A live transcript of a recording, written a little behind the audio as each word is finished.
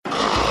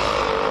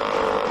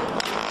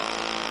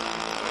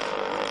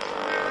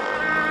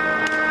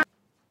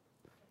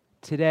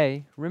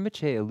Today,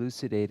 Rinpoche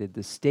elucidated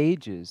the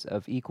stages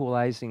of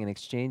equalizing and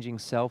exchanging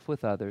self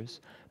with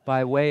others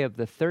by way of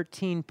the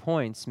 13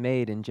 points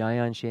made in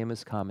Jayan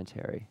Shema's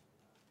commentary.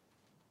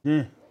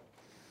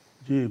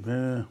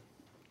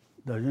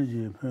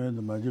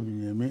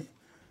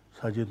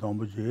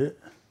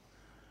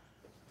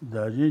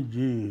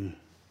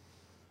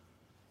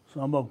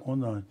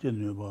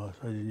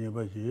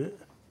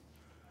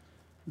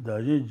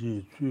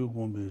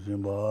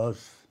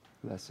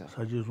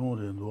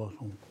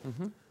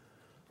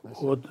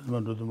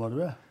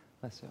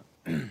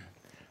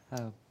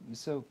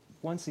 So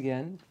once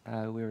again,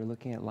 we were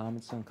looking at Lama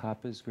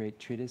Tsongkhapa's great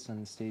treatise on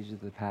the stages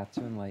of the path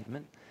to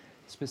enlightenment,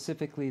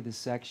 specifically the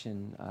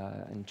section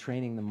in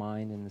training the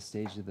mind in the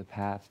stage of the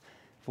path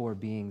for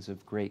beings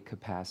of great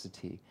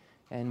capacity.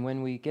 And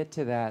when we get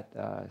to that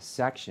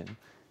section,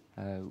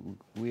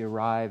 we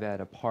arrive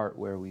at a part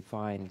where we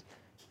find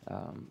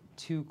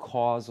two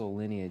causal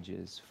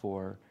lineages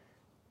for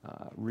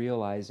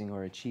realizing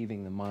or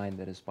achieving the mind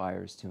that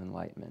aspires to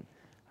enlightenment.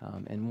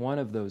 And one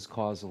of those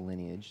causal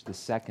lineage, the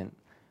second,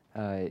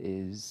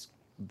 is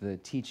the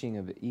teaching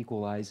of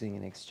equalizing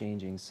and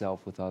exchanging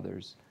self with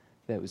others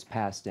that was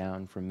passed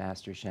down from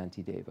Master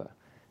Shantideva.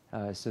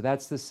 So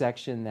that's the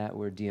section that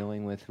we're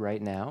dealing with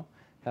right now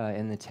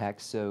in the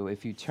text. So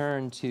if you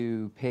turn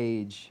to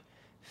page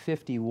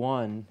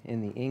 51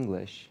 in the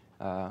English,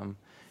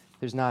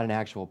 there's not an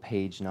actual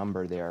page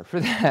number there for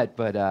that,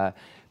 but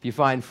if you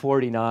find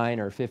 49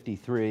 or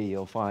 53,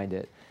 you'll find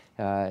it.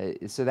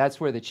 So that's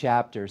where the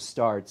chapter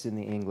starts in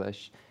the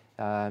English.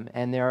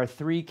 And there are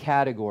three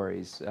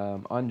categories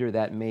under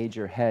that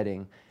major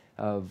heading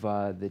of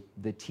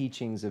the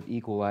teachings of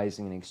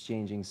equalizing and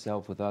exchanging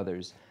self with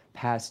others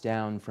passed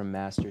down from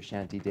Master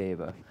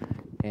Shantideva.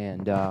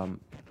 And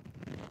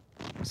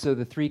so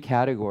the three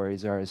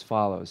categories are as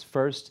follows.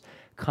 First,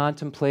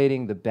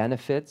 contemplating the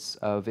benefits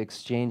of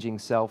exchanging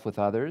self with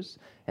others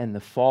and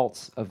the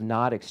faults of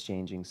not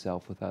exchanging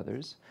self with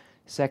others.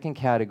 Second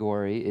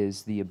category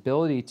is the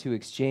ability to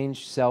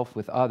exchange self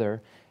with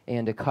other,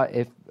 and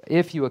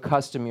if you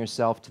accustom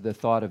yourself to the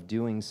thought of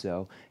doing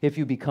so, if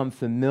you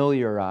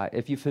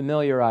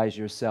familiarize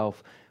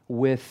yourself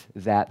with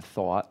that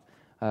thought.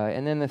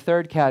 And then the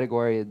third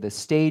category, the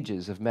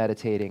stages of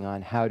meditating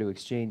on how to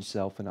exchange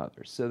self and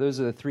others. So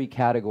those are the three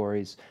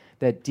categories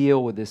that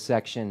deal with this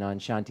section on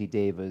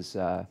Shantideva's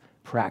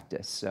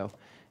practice. So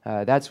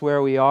that's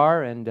where we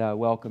are, and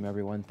welcome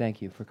everyone.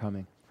 Thank you for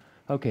coming.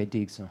 Okay,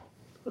 Digso.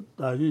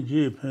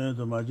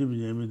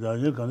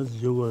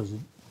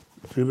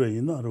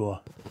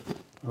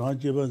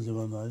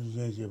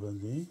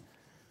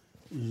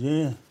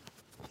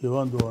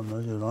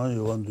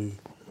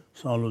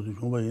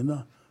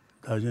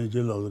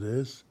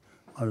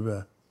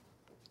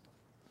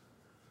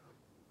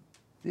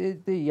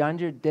 The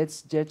Yanger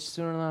Dets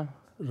Jetsurna?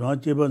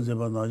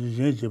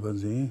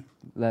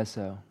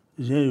 Lesso.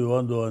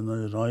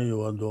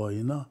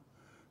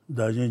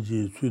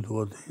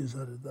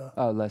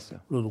 Oh, lesso.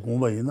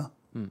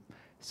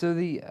 So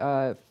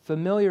the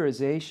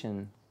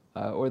familiarization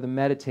or the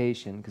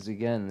meditation, because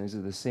again, these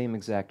are the same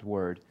exact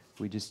word.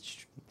 We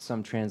just,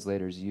 some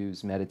translators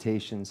use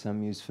meditation,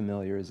 some use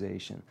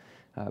familiarization.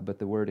 But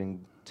the word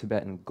in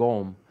Tibetan,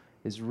 gom,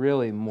 is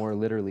really more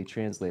literally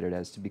translated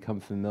as to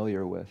become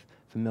familiar with,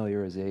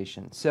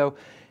 familiarization. So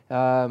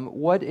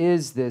what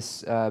is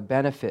this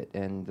benefit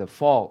and the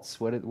faults?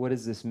 What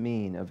does this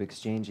mean of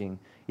exchanging,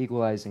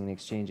 equalizing and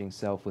exchanging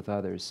self with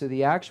others? So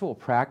the actual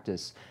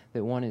practice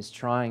that one is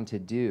trying to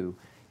do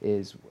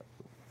is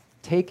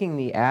taking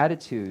the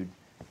attitude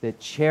that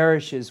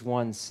cherishes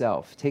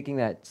oneself, taking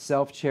that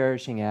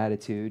self-cherishing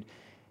attitude,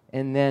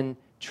 and then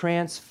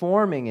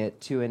transforming it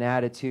to an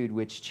attitude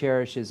which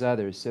cherishes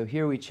others. So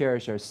here we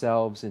cherish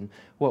ourselves and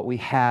what we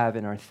have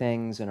and our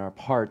things and our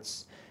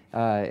parts,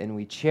 and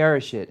we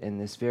cherish it in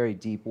this very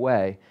deep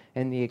way.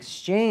 And the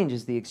exchange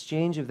is the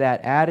exchange of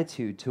that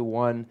attitude to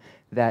one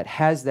that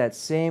has that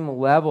same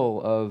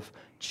level of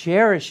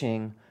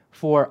cherishing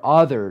for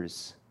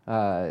others'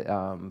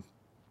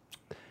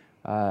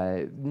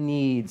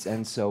 needs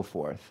and so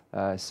forth.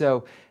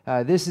 So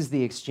this is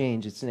the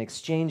exchange. It's an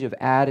exchange of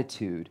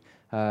attitude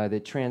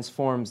that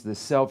transforms the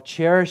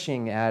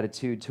self-cherishing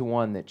attitude to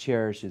one that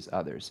cherishes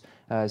others.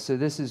 So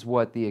this is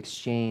what the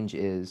exchange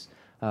is.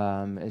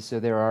 So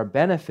there are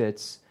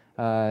benefits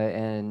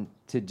and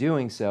to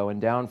doing so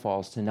and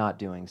downfalls to not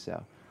doing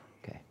so.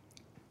 Okay.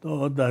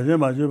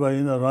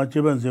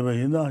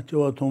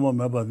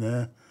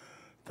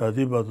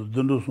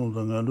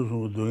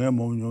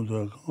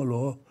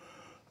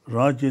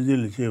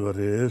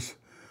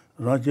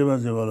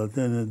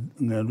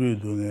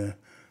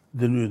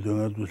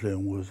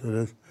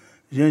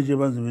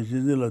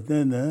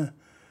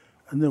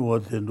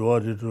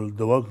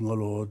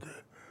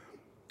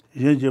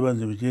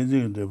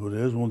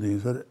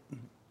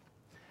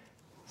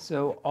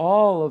 So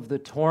all of the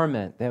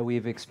torment that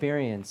we've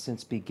experienced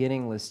since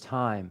beginningless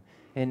time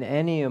in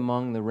any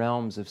among the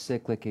realms of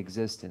cyclic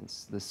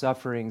existence, the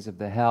sufferings of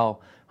the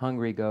hell,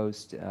 hungry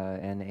ghost,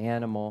 and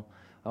animal,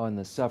 on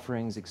the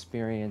sufferings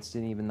experienced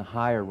in even the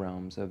higher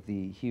realms of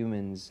the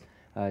humans,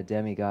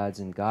 demigods,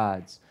 and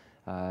gods.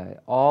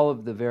 All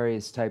of the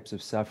various types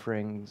of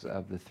sufferings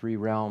of the three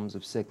realms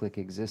of cyclic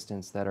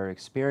existence that are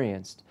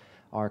experienced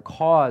are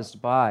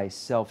caused by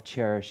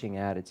self-cherishing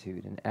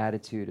attitude, an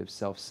attitude of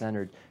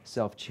self-centered,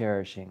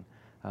 self-cherishing.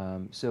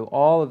 So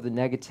all of the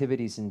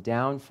negativities and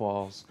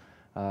downfalls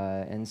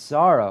and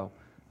sorrow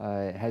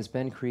has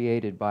been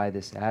created by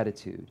this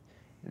attitude.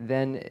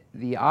 Then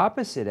the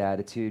opposite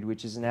attitude,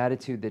 which is an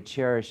attitude that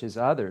cherishes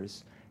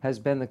others, has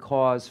been the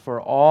cause for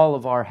all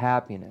of our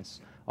happiness.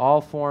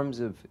 All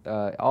forms of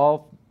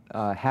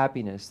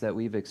happiness that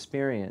we've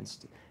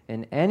experienced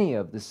in any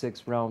of the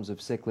 6 realms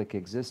of cyclic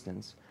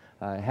existence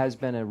has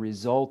been a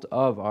result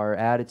of our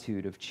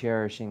attitude of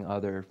cherishing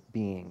other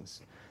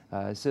beings.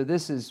 So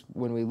this is,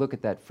 when we look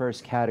at that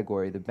first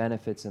category, the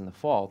benefits and the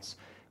faults,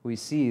 we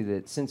see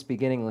that since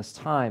beginningless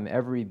time,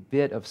 every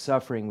bit of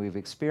suffering we've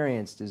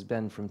experienced has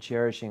been from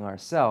cherishing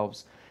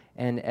ourselves,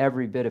 and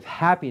every bit of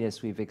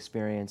happiness we've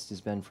experienced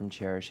has been from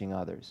cherishing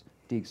others.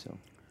 Digso.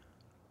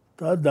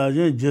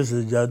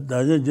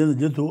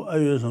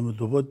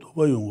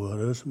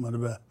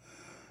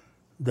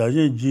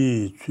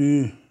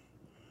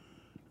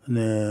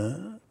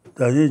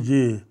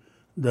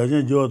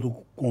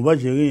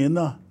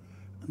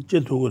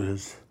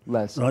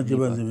 Less.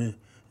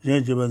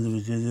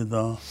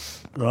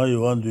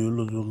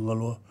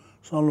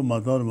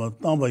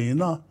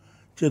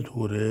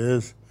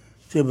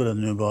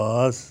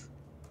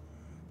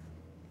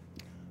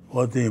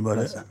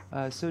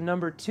 So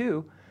number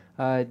 2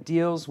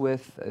 deals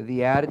with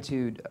the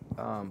attitude,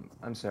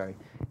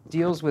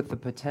 deals with the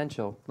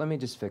potential. Let me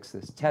just fix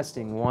this.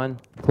 Testing 1.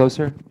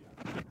 Closer?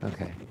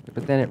 Okay.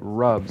 But then it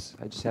rubs.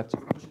 I just have to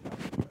push it up.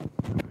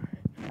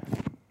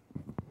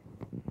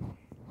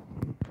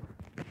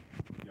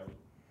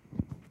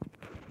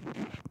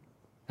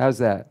 How's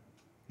that?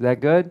 Is that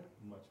good?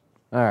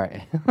 All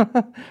right.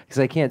 Because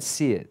I can't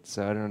see it,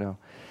 so I don't know.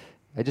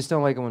 I just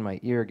don't like it when my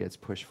ear gets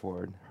pushed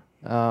forward.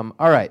 All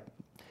right.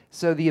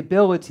 So the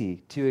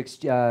ability to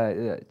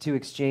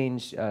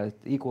exchange,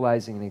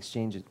 equalizing and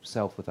exchange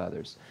itself with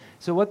others.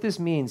 So what this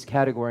means,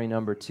 category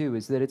number 2,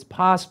 is that it's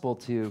possible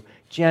to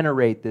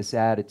generate this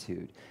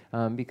attitude.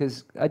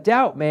 Because a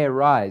doubt may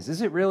arise.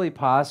 Is it really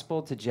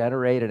possible to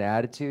generate an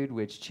attitude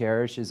which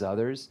cherishes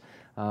others?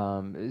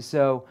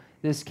 So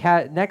this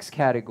next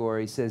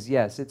category says,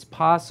 yes, it's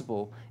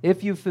possible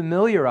if you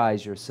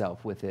familiarize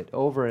yourself with it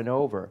over and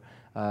over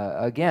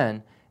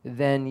again,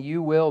 then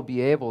you will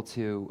be able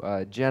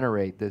to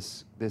generate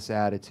this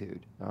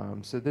attitude.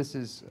 So this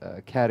is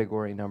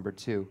category number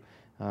 2,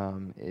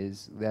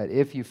 is that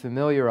if you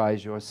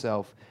familiarize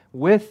yourself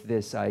with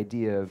this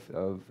idea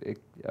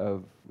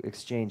of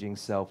exchanging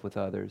self with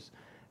others,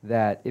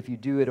 that if you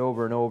do it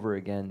over and over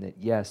again, that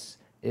yes,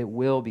 it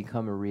will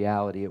become a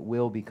reality, it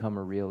will become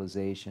a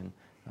realization.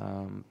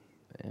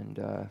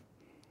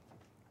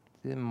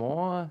 The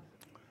more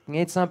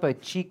ngay sampa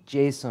chik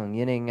jason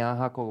yene nga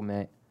hako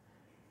me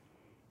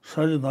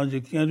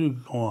사지단지 깨르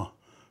강화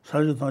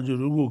사지단지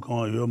루고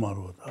강화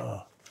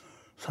요마로다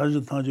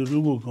사지단지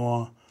루고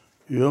강화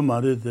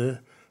요마레데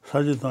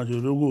사지단지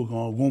루고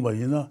강화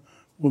공부이나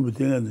공부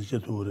되는 게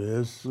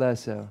도레스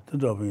less so.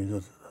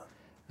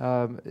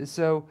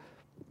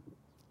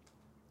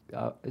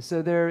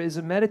 So there is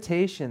a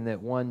meditation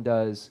that one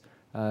does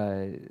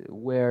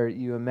where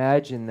you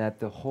imagine that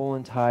the whole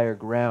entire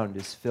ground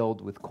is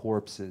filled with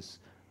corpses,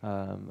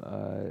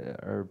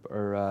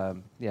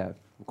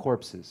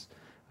 corpses.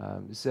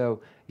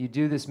 So you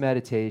do this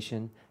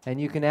meditation,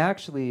 and you can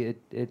actually,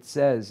 it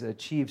says,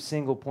 achieve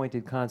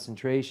single-pointed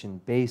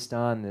concentration based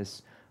on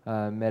this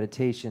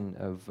meditation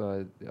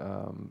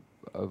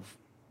of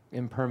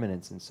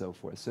impermanence and so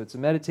forth. So it's a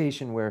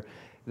meditation where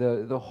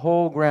the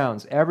whole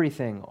grounds,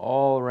 everything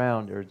all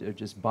around are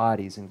just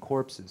bodies and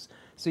corpses.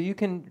 So you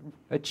can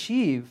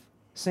achieve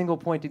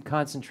single-pointed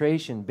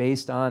concentration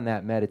based on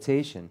that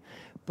meditation.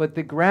 But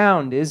the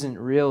ground isn't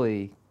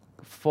really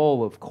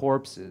full of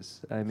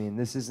corpses. I mean,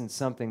 this isn't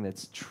something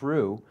that's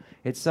true.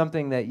 It's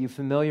something that you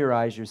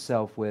familiarize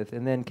yourself with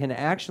and then can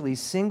actually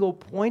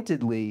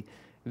single-pointedly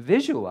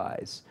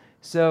visualize.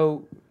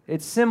 So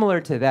it's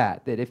similar to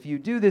that if you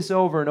do this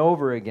over and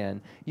over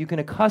again, you can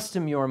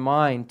accustom your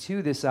mind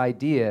to this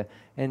idea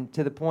and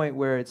to the point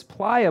where it's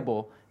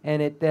pliable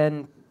and it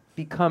then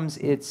becomes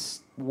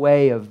its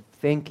way of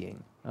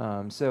thinking.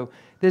 So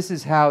this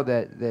is how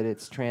that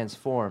it's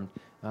transformed.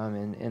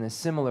 In a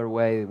similar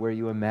way where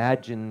you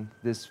imagine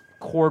this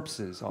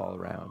corpses all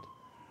around.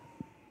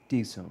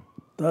 Diso.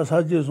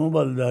 다사지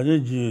손발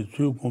다제지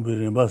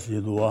추공비를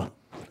봤어도와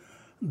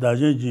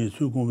다제지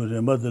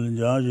추공비를 받는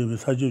자지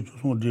사지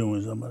주송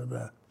되면서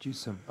말이야.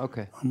 Jusum.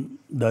 Okay.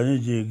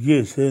 다제지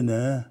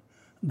게세네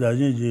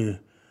다제지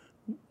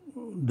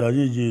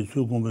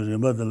추공비를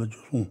받는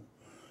주송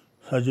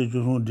사지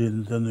주송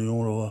되는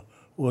용어로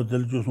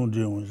어들 주송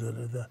되면서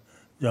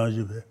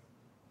자지베.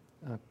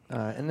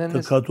 And then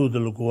this,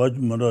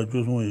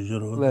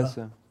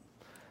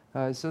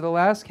 So the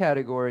last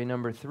category,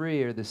 number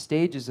 3, are the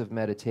stages of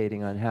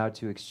meditating on how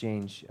to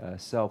exchange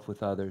self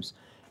with others.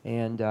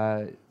 And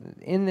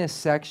in this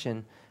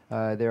section,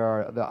 there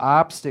are the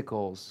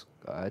obstacles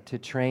to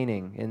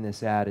training in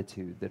this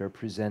attitude that are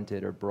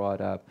presented or brought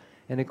up.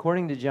 And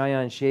according to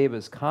Jayan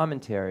Sheba's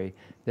commentary,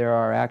 there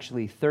are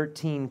actually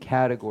 13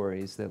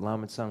 categories that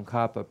Lama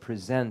Tsongkhapa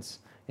presents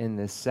in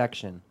this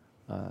section.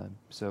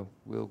 So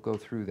we'll go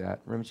through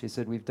that. Rinpoche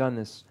said we've done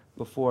this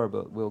before,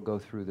 but we'll go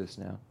through this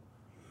now.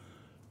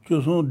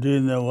 Okay, so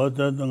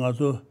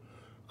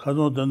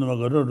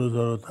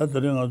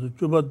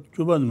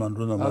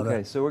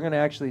we're going to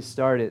actually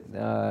start it.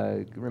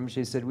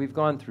 Rinpoche said we've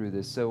gone through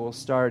this, so we'll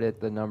start at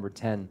the number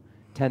 10th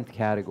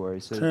category.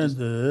 So just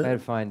try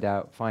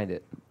to find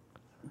it.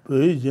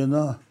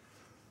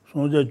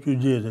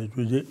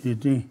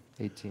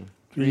 18.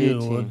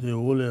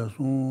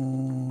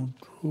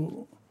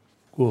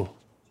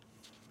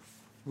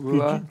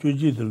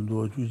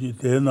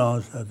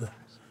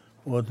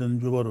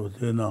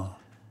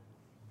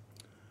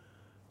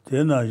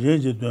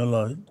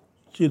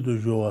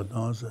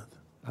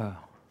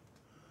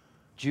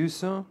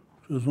 Juso?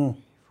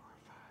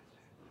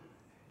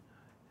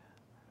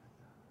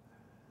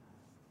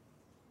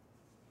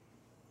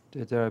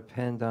 Did I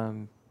pen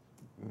on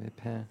my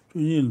pen?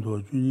 Okay,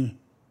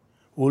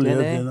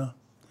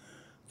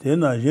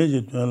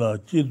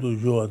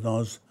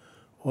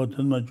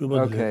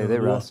 they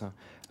wrestle.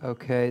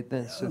 Okay,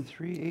 then so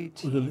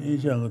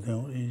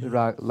 318.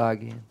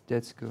 Lagi,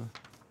 let's go.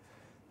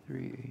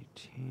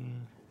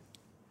 318.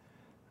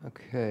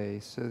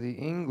 Okay, so the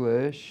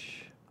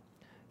English,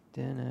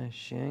 Dena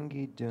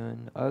Shangi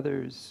Dun,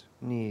 others'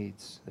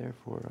 needs,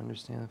 therefore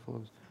understand the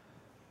flows.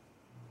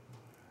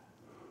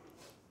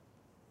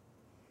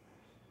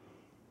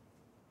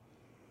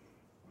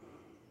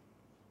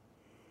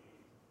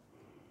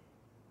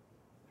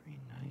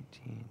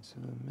 319,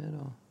 so the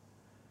middle.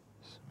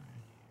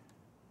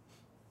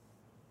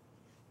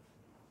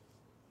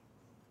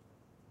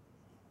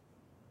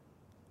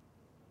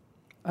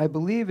 I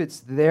believe it's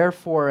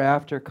therefore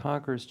after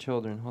conquers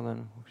children. Hold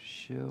on.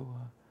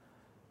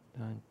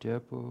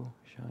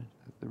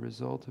 The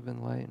result of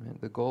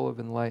enlightenment, the goal of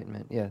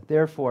enlightenment. Yeah,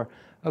 therefore.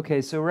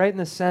 Okay, so right in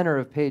the center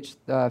of page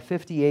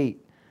 58,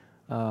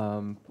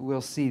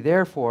 we'll see,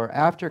 therefore,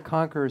 after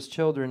conquerors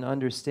children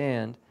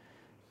understand.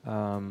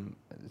 So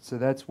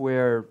that's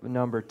where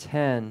number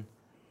 10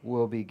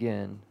 will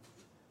begin.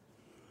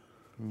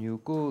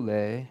 Nyuku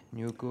le,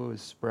 nyuku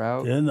is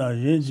sprout.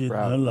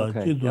 Sprout.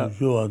 Okay.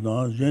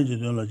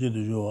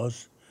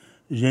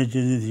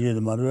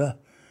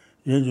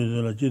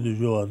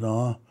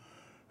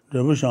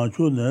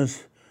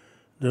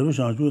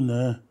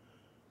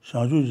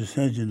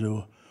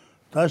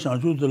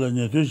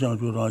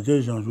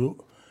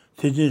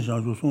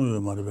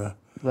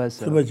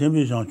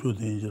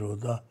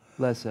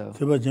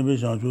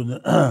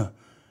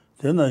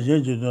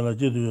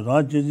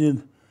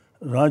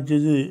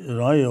 Rajizi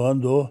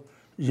Rayavando,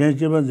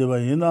 Jenjiban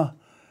Devaina,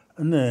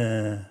 and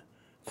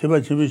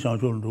Tiba Chibi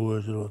Shanchul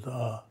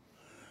Ruwa,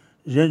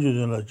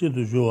 Jenjudula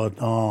Chitu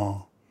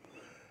Juatan,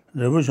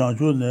 Rebu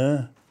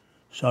Shanchune,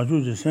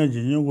 Shanchu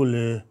Senji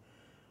Yungule,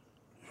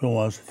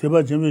 Joas,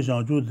 Tiba Chibi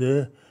Shanchu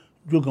de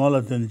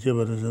Jukala Ten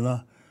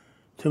Chibaresana,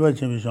 Tiba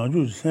Chibi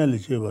Shanchu Senli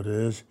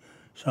Chibares,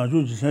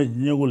 Shanchu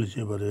Senji Yungule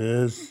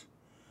Chibares,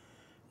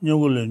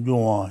 Yungule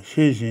Juan,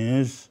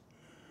 Shishins,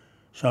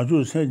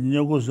 Shanchu Senji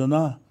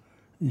Yungusana.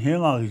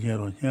 Henga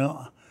gero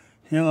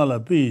henga la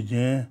bi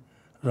jen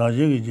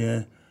rajing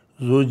jen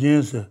zo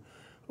jen se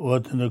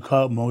wat ne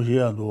ka mo je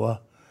ya do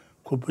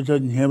ko pa cha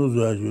nhem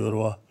zo ya jo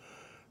ro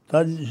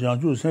ta jang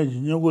ju sen ji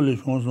nyo go le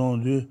chong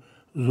song de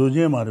zo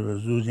jen ma de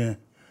zo jen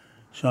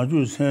shang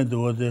ju sen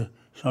de de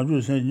shang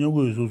ju sen nyo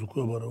go zo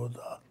ko ba ro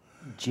da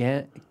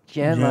jen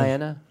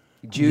liana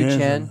ju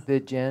chen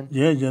the jen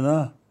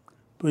na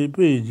bi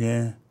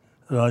jen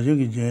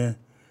rajing jen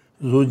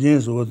zo jen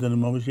so wat ne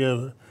ma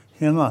je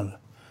henga la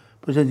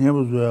But I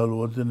never well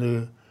what in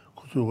the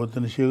Kusu, what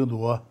in the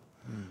Shagua,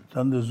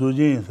 and the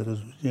Zojin, said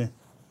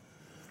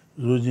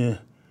Zojin,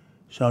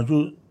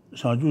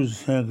 Shanju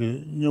sang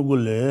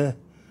Yogule,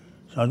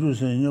 Shanju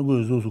sang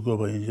Yogu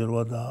Zusukoba in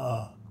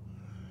Jerwada,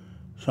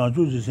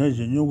 Shanju sang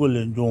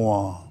Yogule and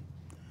Joan.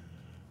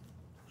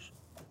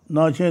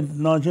 Not yet,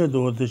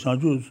 though the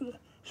Shanju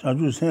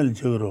sang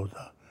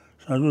Chegrota,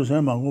 Shanju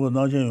sang Mango,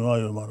 not yet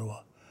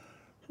Marwa,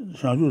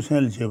 Shanju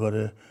sang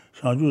Chebare,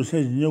 Shanju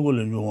sang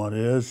Yogule and Joan.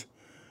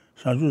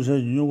 Shanchu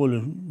se nyugul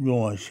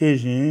yongwa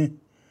sheshin,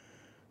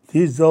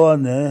 di zawa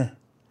ne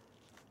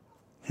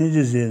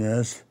hinji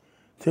zines,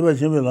 tiba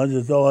chenpe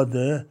lanchi zawa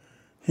de,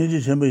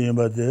 hinji chenpe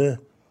yinpa de,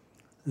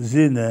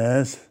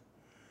 zines,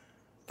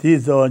 di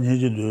zawa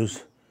hinji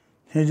dus,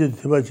 hinji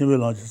tiba chenpe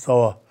lanchi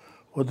zawa,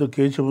 wata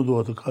kechibu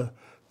duwa, wata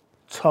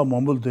cha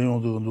mambul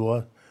denyong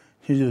duwa,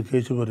 hinji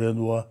kechibu re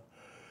duwa,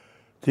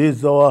 di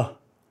zawa,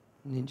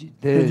 hinji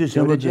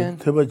chenpe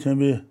tiba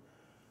chenpe,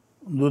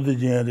 Okay,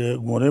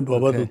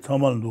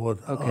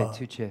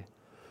 tuche.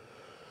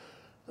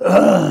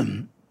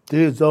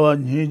 They zawa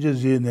hinji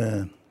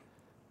zine.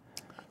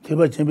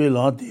 Teba Chenme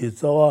Lang Ti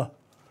Tsawa,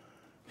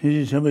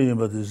 Tinshi Chenme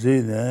Yinba Ti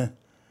Zey Ne,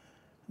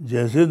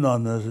 Jesse Na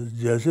Ne,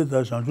 Jesse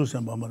Da Shangchu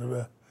Senpa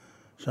Marwe,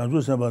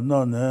 Shangchu Senpa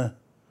Na Ne,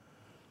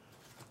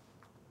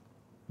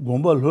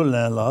 Gomba Lu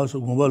Lan La,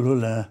 Gomba Lu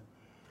Lan,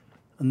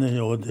 Ne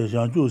Yote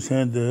Shangchu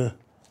Sen De,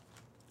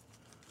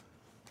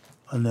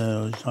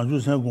 Ne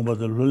Shangchu Sen Gomba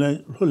De Lu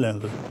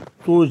Lan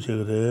Tu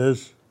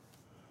Chigres,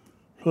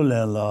 Lu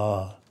Lan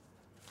La,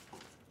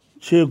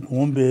 Che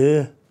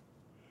Gombe,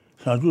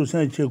 Shangchu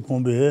Sen Che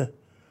Gombe,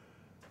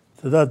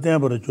 Tada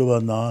Tenpa Choba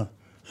Na,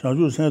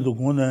 Shangchu Sen Du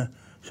Gombe,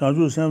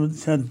 Shangchu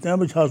Sen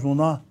Tenpa Chasu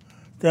Na,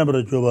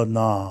 Tenpa Choba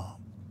Na,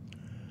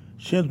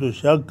 Shintu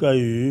Shaka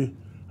Yu,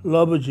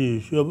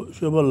 Labaji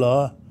Shoba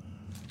La,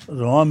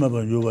 Rama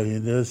Ban Yoba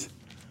Yindes,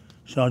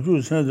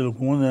 Shangchu Sen Du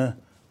Gombe,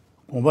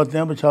 Gomba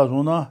Tenpa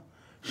Chasu Na,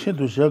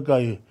 Shintu Shaka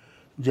Yu,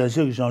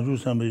 Jasik Shangchu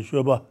Sen Bi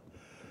Shoba,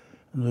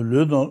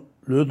 Le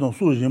Dong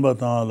Su Jinba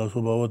Tang La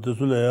Soba Wa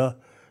Tesule Ya,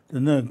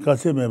 Tene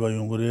Kase Meba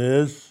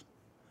Yungures,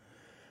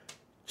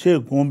 Che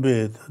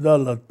Gombe, Tada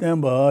La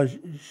Tenpa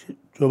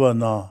Choba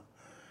Na,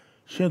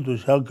 Shintu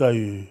Shaka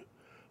Yu,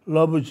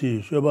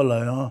 Labaji Shoba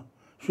La Yang,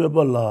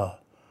 Shoba La,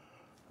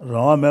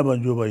 Rama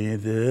Meba Yoba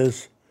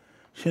Yindes,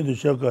 Shintu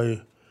Shaka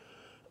Yu,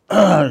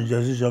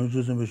 Jasik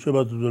Shangchu Sen Bi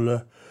Shoba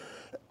Tesule,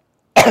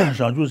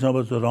 Shangchu Sen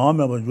Ba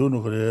Rama Meba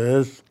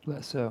Yungures,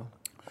 So,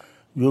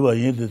 Yoba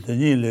Yindes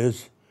Tenzin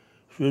Les,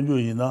 Shunju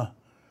Yina,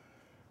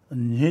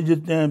 Ninji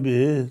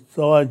Tenbi,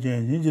 Tsawa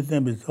Jen, Ninji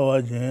Tenbi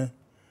Tsawa Jen,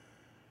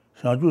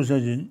 Shangchu Sen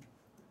Jin,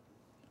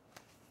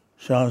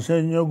 Shang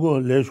Sen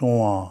Nyogo Le Shong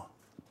Wang,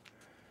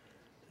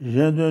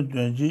 Zhendun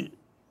Tenji,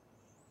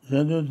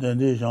 Zhendun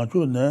Tendi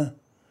Shangchu Ne,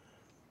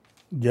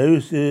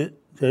 Jayu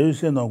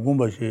Se Na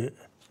Gomba She,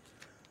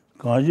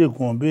 Kanji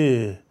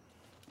Gombe,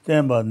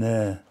 Tenba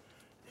Ne,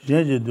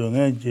 Zhenji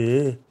Dungen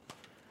Je,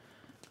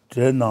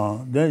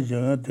 Tena, Den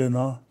Zhengen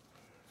Tena,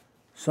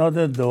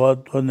 Santen Dewa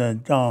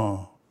Tonen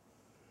Chang,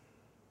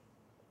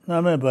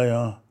 Name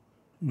Bayan,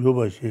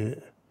 Yoba She,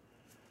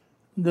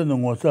 Den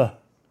Ngosa,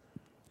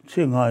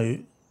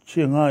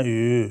 Qingha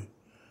Yu,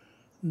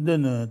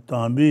 Den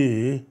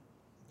Dambi,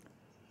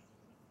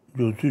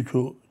 Yu Tu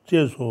Chu,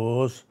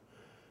 Jesos,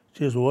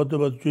 Jeso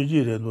Deba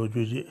Juji Ren Do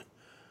Juji,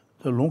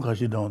 the Long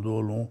Kashi Dang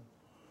Do Long,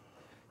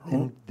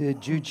 and the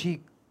Juchi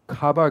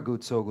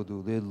Kabargut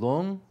Sogudu, the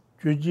long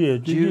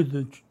Juji,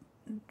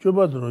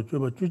 Juba,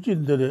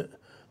 Juji, the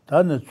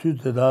Dana Chu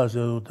the Das,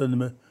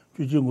 Tanime,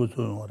 Juji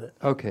Gutu.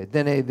 okay,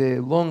 then the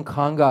long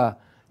Kanga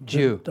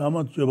Jew.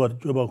 Dama Juba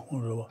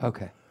Kong.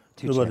 Okay.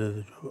 Juba Tuche.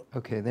 de Juba.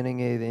 Okay, then the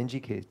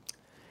NGK.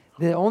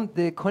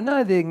 The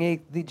Kona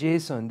the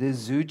Jason, the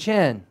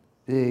Zuchen,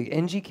 the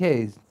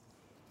NGK,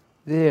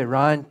 the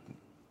Ran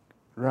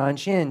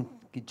Shin,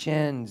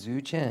 Gichen,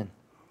 Zuchen.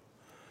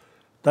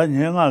 Dan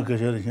Yenga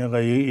Kasher,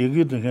 Yenga,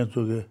 Yigi to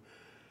Khensur,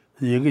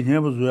 Yigi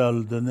Chenmo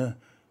Zual, then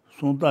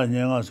Sunda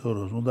Yenga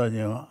Soro, Sunda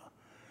Yenga.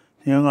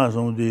 Yenga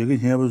Song, the Yigi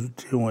Chenmo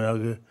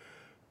Tiwayag,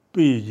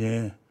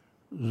 Bijin,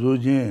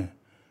 Zujin,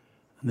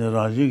 the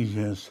Rajik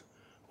Jens,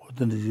 what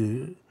then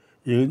the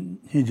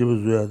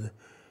Hinjibu Zuad,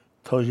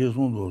 Tashi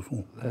Sundo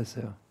Sung. That's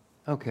so.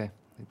 Okay.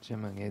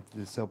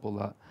 This up a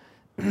lot.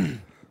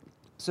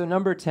 So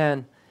number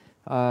 10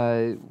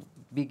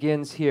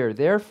 begins here.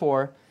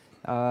 Therefore,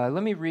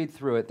 let me read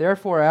through it.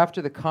 Therefore,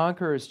 after the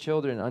conqueror's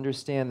children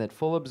understand that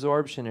full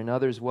absorption in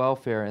others'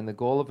 welfare and the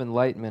goal of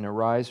enlightenment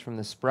arise from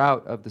the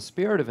sprout of the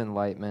spirit of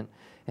enlightenment,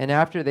 and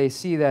after they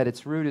see that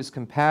its root is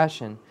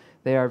compassion,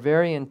 they are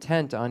very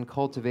intent on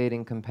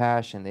cultivating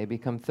compassion. They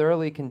become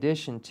thoroughly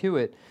conditioned to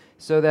it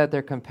so that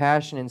their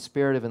compassion and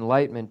spirit of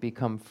enlightenment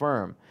become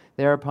firm.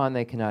 Thereupon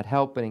they cannot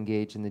help but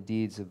engage in the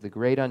deeds of the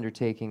great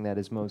undertaking that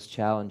is most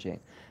challenging.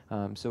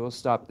 So we'll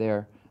stop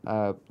there.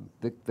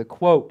 The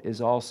quote is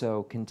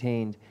also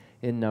contained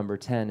in number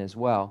 10 as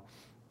well.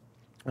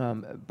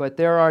 But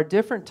there are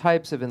different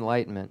types of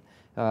enlightenment.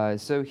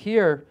 So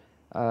here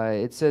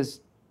it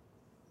says,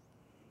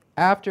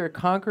 after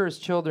conqueror's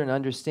children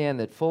understand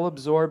that full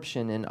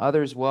absorption in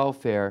others'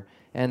 welfare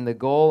and the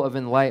goal of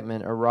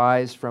enlightenment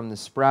arise from the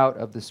sprout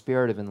of the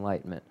spirit of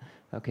enlightenment.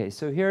 Okay,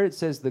 so here it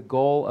says the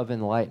goal of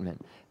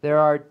enlightenment. There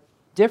are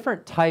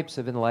different types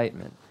of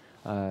enlightenment.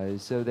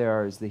 So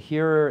there is the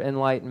hearer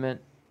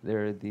enlightenment,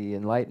 there's the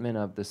enlightenment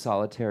of the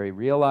solitary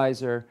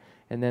realizer,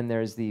 and then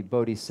there's the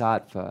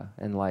bodhisattva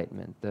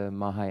enlightenment, the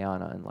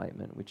Mahayana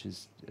enlightenment, which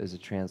is, as a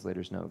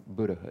translator's note,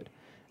 Buddhahood.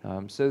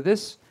 So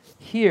this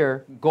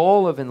here,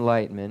 goal of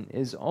enlightenment,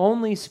 is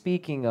only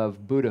speaking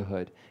of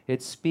Buddhahood.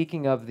 It's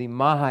speaking of the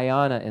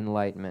Mahayana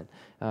enlightenment,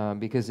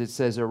 because it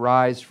says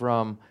arise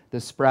from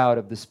the sprout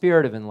of the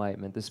spirit of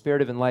enlightenment. The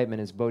spirit of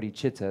enlightenment is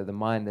bodhicitta, the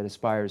mind that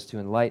aspires to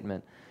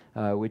enlightenment,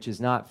 which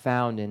is not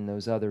found in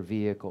those other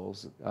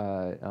vehicles,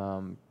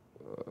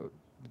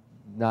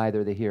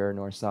 neither the hearer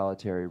nor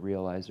solitary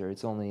realizer.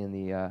 It's only in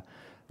the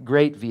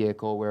great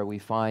vehicle where we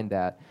find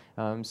that.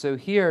 So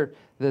here,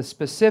 the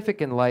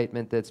specific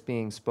enlightenment that's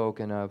being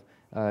spoken of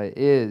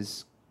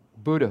is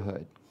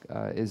Buddhahood,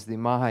 is the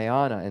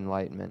Mahayana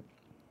enlightenment.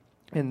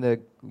 And the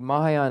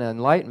Mahayana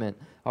enlightenment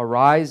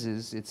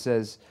arises, it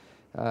says,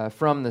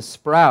 from the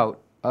sprout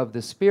of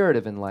the spirit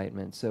of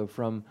enlightenment. So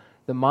from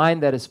the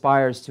mind that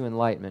aspires to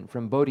enlightenment,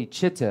 from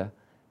bodhicitta,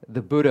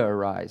 the Buddha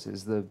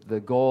arises. The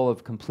goal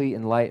of complete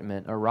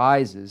enlightenment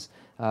arises,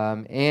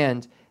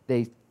 and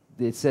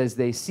it says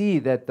they see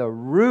that the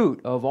root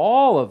of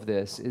all of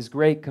this is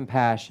great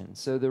compassion.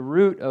 So the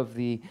root of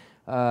the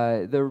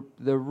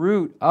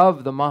root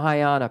of the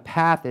Mahayana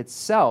path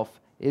itself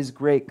is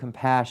great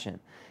compassion.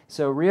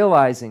 So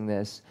realizing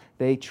this,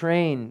 they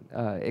train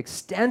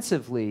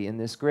extensively in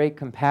this great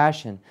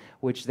compassion,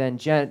 which then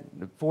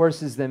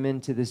forces them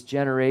into this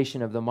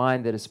generation of the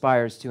mind that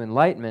aspires to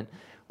enlightenment,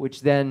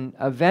 which then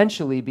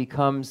eventually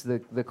becomes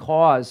the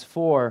cause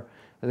for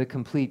the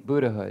complete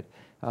Buddhahood.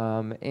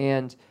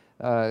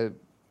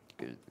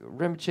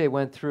 Rinpoche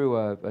went through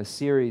a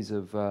series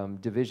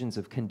of divisions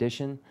of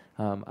condition.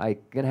 I'm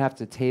going to have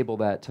to table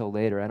that till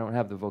later. I don't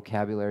have the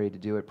vocabulary to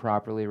do it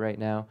properly right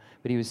now.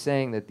 But he was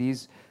saying that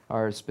these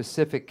are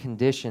specific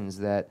conditions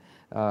that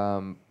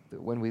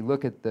when we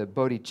look at the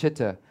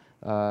bodhicitta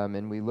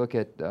and we look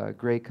at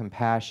great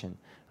compassion,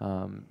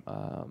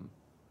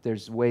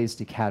 there's ways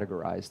to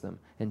categorize them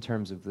in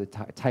terms of the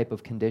type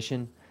of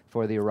condition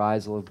for the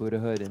arisal of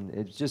Buddhahood, and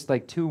it's just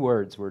like two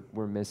words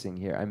we're missing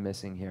here. I'm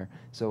missing here,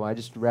 so I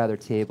just rather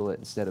table it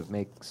instead of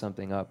make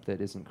something up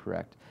that isn't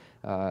correct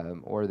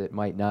or that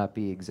might not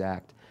be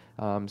exact.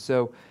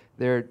 So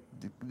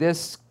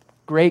this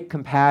great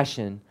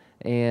compassion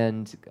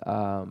and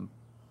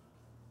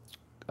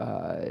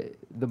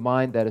the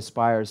mind that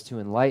aspires to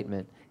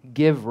enlightenment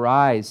give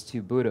rise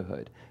to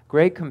Buddhahood.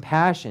 Great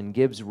compassion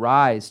gives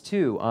rise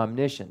to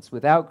omniscience.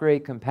 Without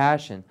great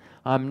compassion,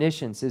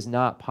 omniscience is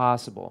not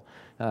possible.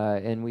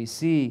 And we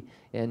see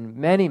in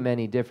many,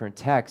 many different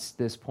texts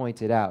this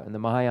pointed out. In the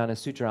Mahayana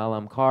Sutra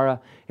Alamkara,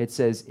 it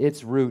says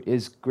its root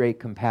is great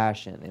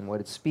compassion. And what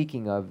it's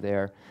speaking of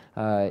there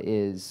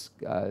is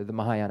the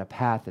Mahayana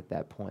path at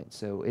that point.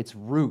 So its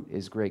root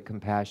is great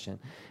compassion.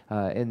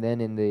 And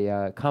then in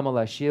the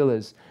Kamala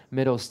Shila's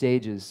middle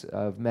stages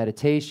of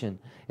meditation,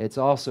 it's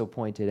also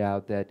pointed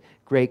out that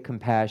great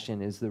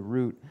compassion is the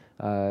root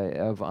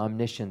of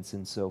omniscience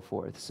and so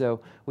forth.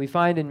 So we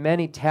find in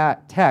many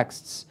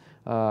texts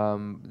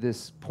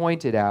this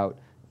pointed out,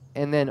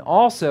 and then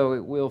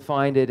also we'll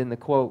find it in the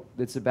quote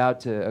that's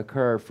about to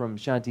occur from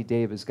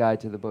Shantideva's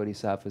Guide to the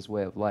Bodhisattva's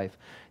Way of Life.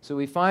 So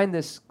we find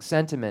this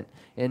sentiment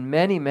in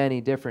many,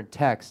 many different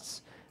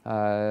texts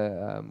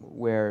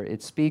where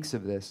it speaks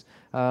of this.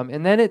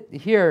 And then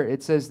here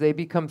it says they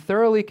become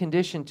thoroughly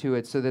conditioned to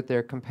it so that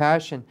their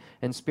compassion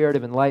and spirit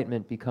of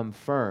enlightenment become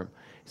firm.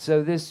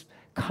 So this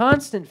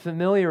constant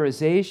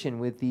familiarization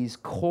with these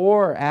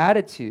core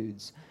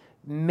attitudes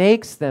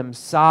makes them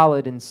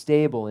solid and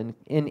stable and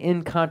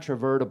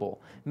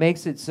incontrovertible,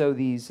 makes it so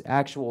these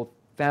actual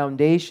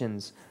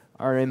foundations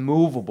are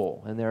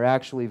immovable and they're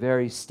actually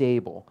very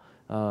stable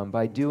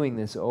by doing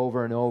this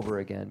over and over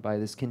again, by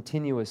this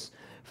continuous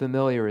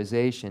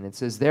familiarization. It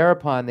says,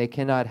 thereupon they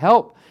cannot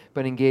help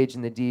but engage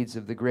in the deeds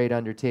of the great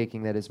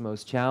undertaking that is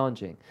most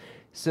challenging.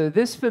 So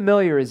this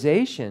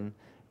familiarization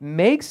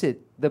makes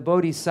it the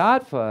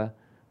bodhisattva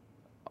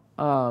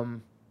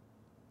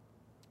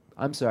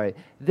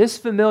this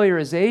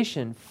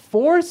familiarization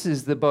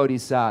forces the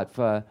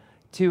bodhisattva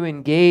to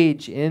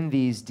engage in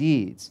these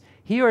deeds.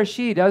 He or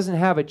she doesn't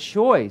have a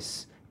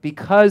choice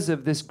because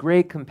of this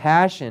great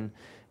compassion,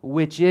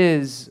 which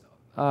is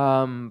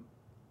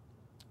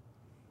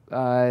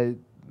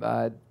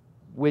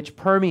which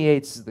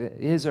permeates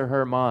his or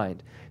her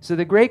mind. So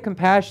the great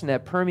compassion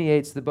that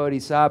permeates the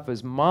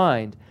bodhisattva's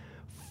mind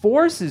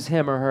forces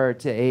him or her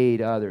to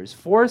aid others,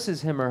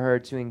 forces him or her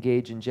to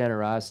engage in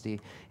generosity.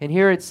 And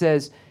here it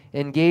says,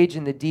 engage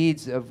in the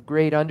deeds of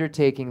great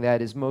undertaking that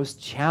is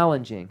most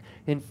challenging.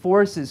 And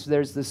forces,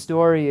 there's the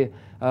story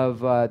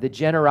of the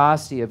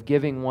generosity of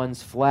giving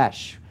one's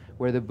flesh,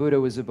 where the Buddha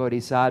was a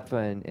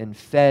bodhisattva and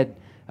fed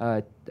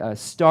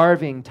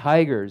starving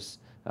tigers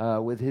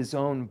with his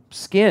own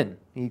skin.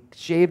 He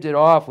shaved it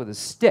off with a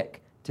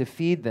stick to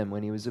feed them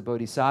when he was a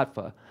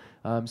bodhisattva.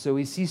 So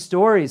we see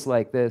stories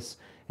like this.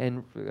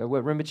 And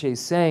what Rinpoche is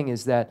saying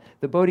is that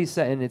the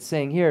bodhisattva, and it's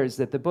saying here, is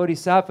that the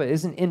bodhisattva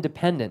isn't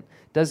independent,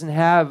 doesn't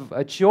have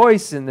a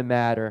choice in the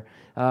matter,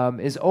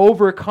 is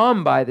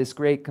overcome by this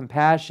great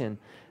compassion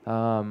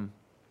and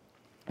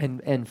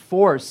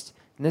forced,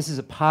 and this is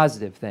a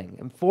positive thing,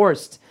 and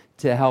forced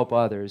to help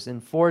others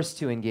and forced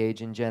to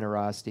engage in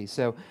generosity.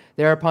 So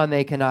thereupon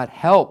they cannot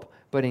help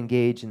but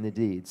engage in the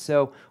deeds.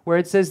 So where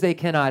it says they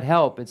cannot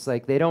help, it's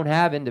like they don't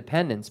have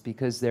independence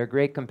because their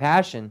great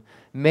compassion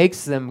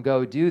makes them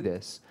go do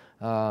this.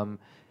 And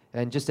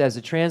just as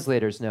a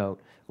translator's note,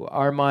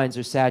 our minds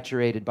are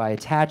saturated by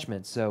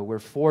attachment, so we're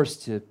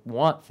forced to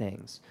want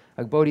things.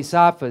 A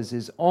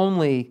bodhisattva's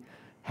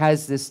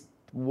has this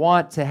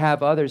want to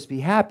have others be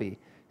happy,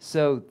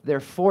 so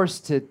they're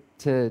forced to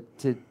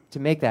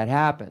make that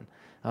happen.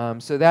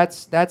 So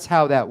that's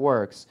how that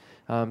works.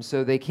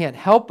 So they can't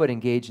help but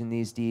engage in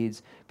these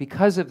deeds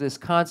because of this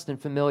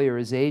constant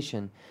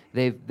familiarization.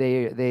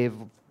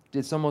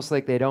 It's almost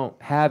like they don't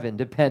have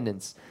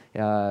independence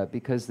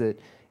because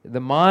the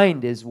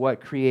mind is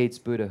what creates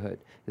Buddhahood.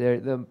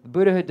 The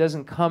Buddhahood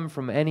doesn't come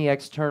from any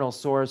external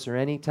source or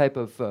any type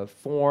of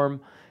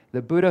form.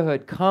 The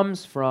Buddhahood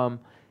comes from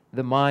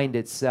the mind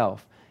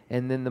itself.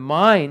 And then the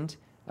mind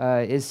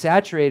is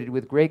saturated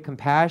with great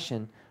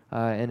compassion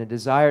and a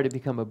desire to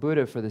become a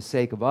Buddha for the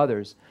sake of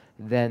others.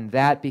 Then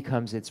that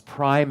becomes its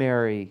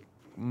primary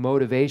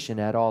motivation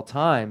at all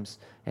times,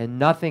 and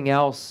nothing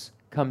else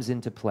comes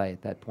into play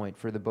at that point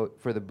for the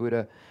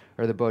Buddha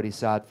or the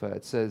Bodhisattva.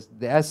 It says,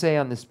 the essay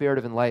on the spirit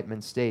of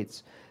enlightenment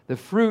states, the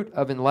fruit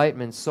of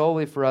enlightenment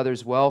solely for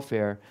others'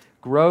 welfare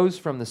grows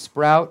from the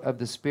sprout of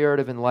the spirit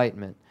of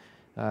enlightenment,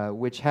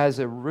 which has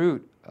a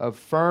root of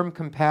firm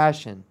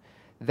compassion.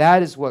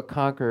 That is what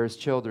Conqueror's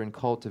children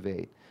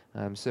cultivate.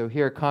 So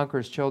here,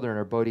 Conqueror's children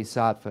are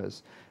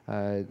bodhisattvas.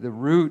 The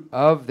root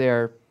of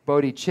their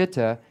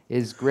bodhicitta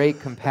is great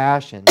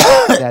compassion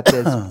that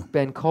has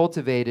been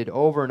cultivated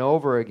over and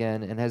over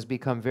again and has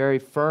become very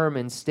firm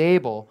and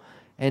stable,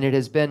 and it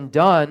has been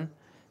done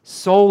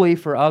solely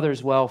for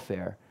others'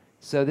 welfare.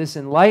 So this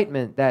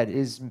enlightenment that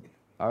is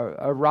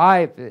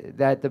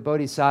that the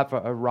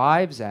bodhisattva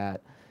arrives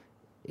at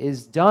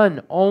is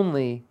done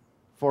only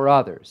for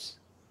others,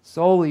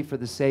 solely for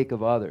the sake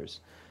of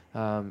others.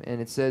 And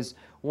it says,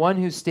 one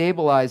who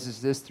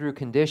stabilizes this through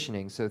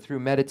conditioning, so through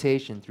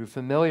meditation, through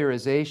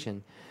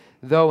familiarization,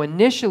 though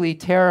initially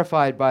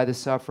terrified by the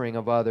suffering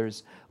of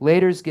others,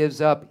 later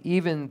gives up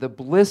even the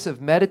bliss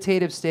of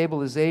meditative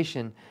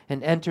stabilization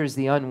and enters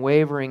the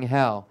unwavering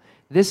hell.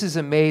 This is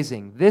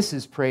amazing. This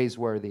is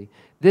praiseworthy.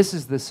 This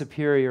is the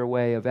superior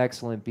way of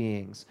excellent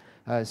beings.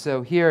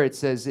 So here it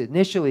says,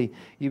 initially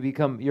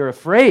you're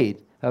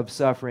afraid of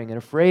suffering and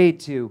afraid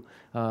to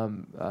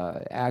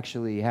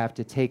actually have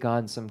to take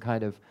on some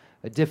kind of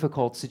a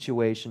difficult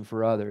situation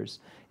for others.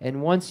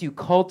 And once you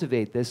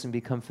cultivate this and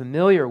become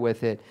familiar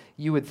with it,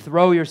 you would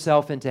throw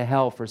yourself into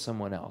hell for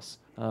someone else.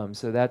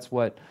 So that's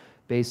what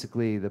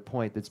basically the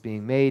point that's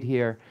being made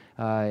here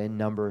in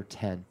number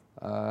 10.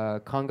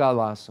 Kanga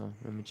laso,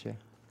 Rinpoche.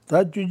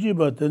 Tā chūjī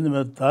bā tēnī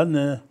mē tā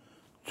nē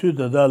chū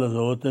tā lā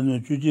sā wā tēnī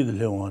mē chūjī tā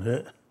lē wā rē.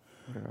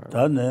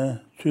 Tā nē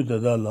chū tā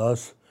lā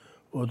sā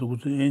wā tū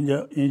kūtū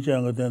yīnchā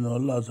ngā tēnī wā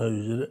lā sā yu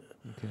jī rē.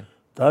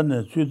 Tā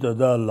nē chū tā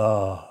lā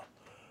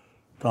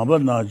tāmbā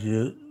nā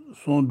jī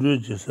sōng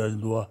rū jī sā jī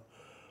duwa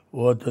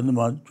wā tēnī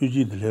mā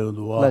chūjī tā lē gā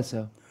duwa.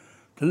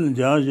 Tēnī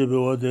jā jī bē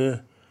wā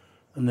tē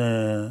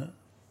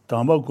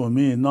tāmbā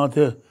kōmī nā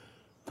tē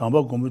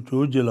tāmbā kōmī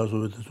chū jī lā sō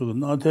bē tē sō kā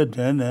nā tē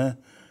tēnī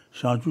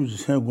shāng chū jī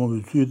sēng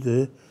kōmī chū tē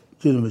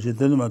jī rī mē shē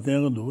tēnī mā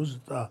tēng gā duwa sī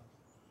tā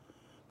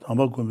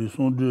tāmbā kōmī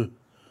sōng rū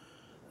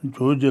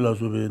chū jī lā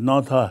sō bē nā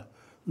tā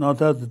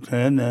tē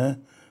tēnī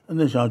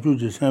shāng chū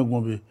jī sēng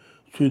kōmī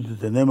chū tē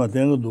tēnī mā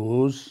tēng gā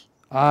duwa sī.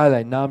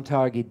 Like Nam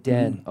Targi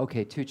Den.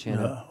 Okay, 2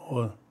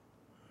 channel.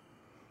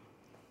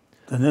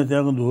 And then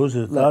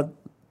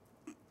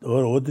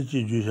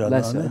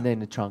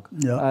the trunk.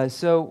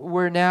 So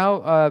we're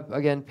now,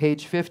 again,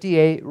 page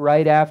 58,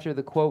 right after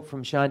the quote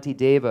from Shanti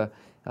Deva.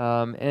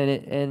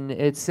 And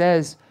it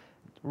says,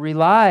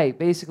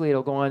 basically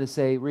it'll go on to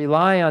say,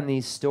 rely on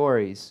these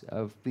stories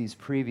of these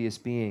previous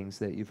beings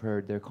that you've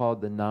heard. They're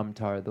called the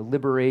Namtar, the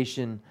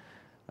liberation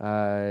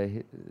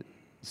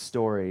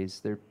stories.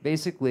 They're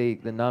basically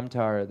the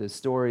Namtar, the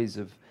stories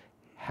of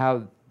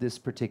how this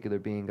particular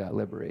being got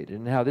liberated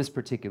and how this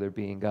particular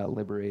being got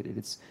liberated.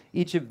 It's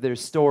each of their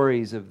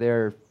stories of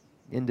their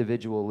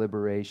individual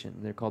liberation.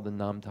 They're called the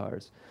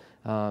Namtars.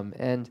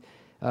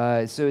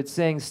 So it's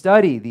saying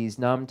study these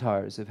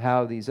Namtars of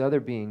how these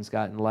other beings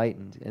got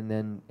enlightened and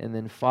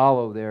then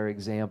follow their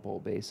example,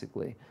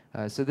 basically.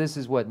 So this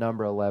is what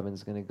number 11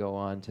 is going to go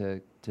on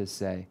to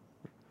say.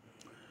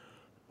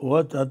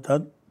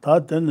 Tā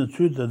tēnī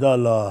chū tētā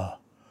lā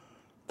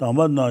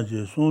tāmbā nā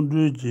jī sōng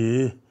rū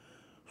jī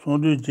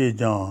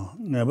jāng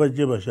ngā bā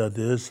jī bā shā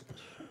tēs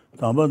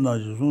tāmbā nā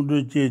jī sōng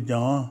rū jī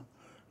jāng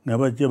ngā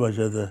bā jī bā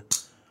shā tē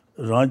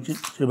rāng jī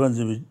bān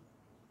jī bī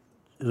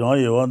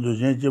rāng yé wān tū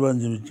jī jī bān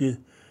jī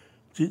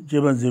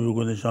bī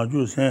gu nē shāng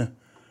chū sēng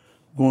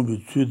gōng bī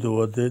chū tē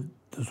wā tē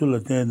sū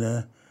lā tē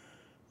nē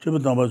jī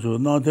bā tāmbā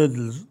chū nā tē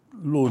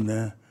lō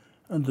nē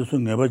an tē sū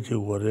ngā bā jī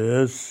wā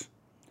rēs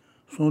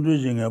sōng rū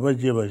jī ngā bā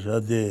jī bā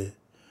shā tē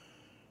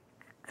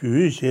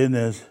Shui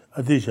Shenes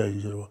Adisha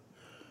Injirwa.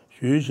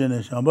 Shui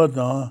Shenes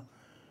Shambatan,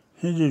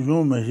 Hinji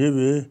Jung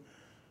Meshibi,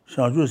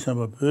 Shangju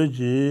Samba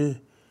Peji,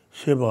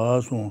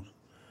 Sheba Song.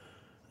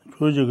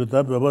 Choji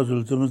Gata Baba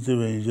Sul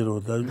Timutsiva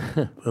Injirwa,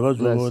 Baba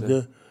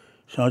Sul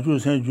Shangju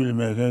Sen Juli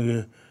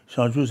Mekan,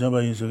 Shangju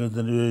Samba Insakan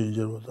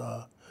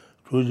Injirwa,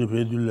 Choji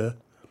Pedula,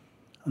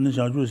 and the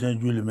Shangju Sen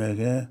Juli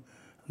Mekan, and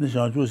the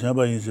Shangju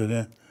Samba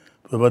Insakan,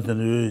 Baba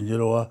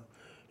Injirwa,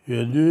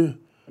 Yedu,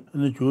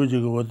 and the Choji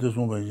Gata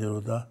Sumba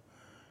Injirwa.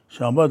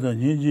 Shambatan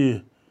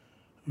Hinji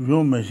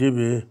Yung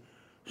Meshibi,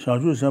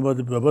 Shangju Samba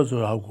de Baba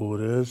Sur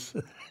Hakures,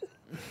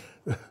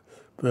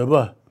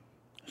 Baba,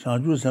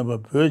 Shangju Samba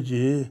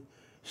Peji,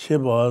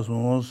 Sheba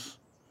Sons,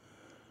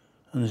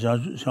 and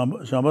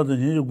Shambatan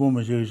Hinji Gum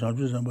Meshibi,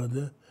 Shangju Samba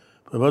de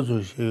Baba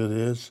Sur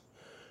Shigres,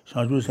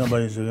 샹주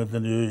생바이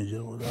세가던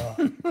요인지보다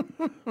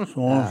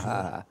송스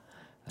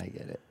I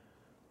get it.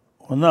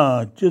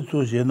 오나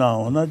지수시나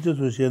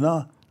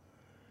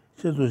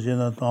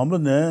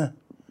담번에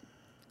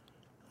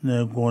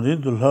네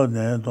고리들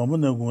하네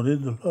담번에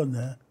고리들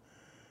하네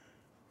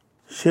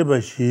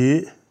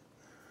셰바시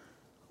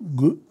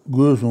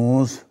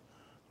고송스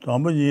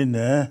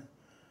담번이네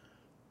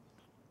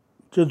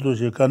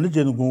지수시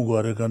간지는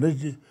공고를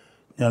간지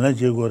냐나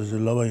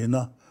제거를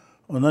라바이나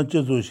오나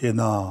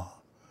지수시나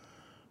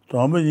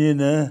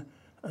담번이네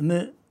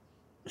네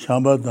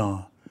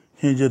샴바당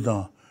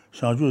현재당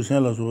샹주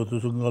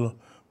생라서부터 중간로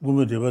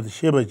구매되바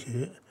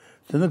셰바지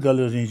저는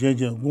갈려진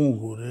현재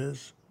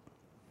공고레스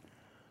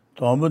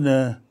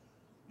담번에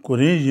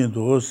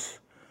고린진도스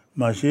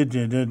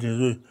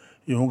마시딘데데서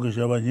용거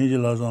샤바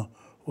현재라서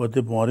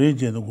어때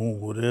버리진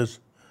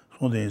공고레스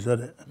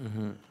손대사래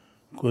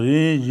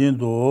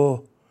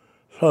고린진도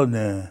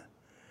선네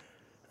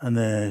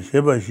안에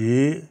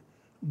셰바시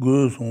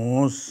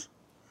고송스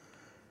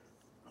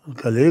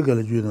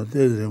갈레갈 주는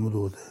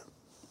때들에도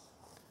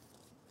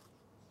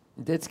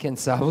That's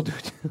Khensur.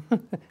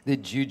 The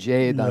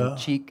Juje, the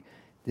cheek,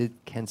 the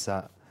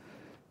Khensur.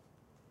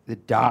 The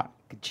dark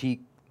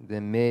cheek,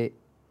 the me,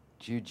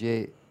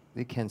 Juje,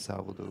 the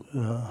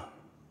Khensur.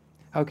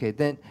 Okay,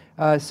 then,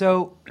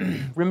 so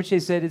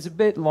Rinpoche said it's a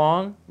bit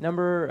long,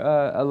 number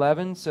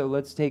 11, so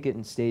let's take it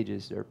in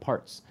stages or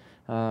parts.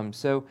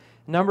 So,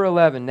 number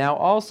 11, now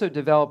also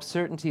develop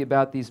certainty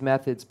about these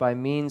methods by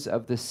means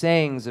of the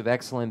sayings of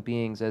excellent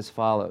beings as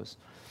follows.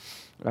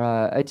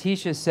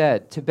 Atisha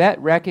said, Tibet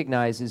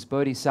recognizes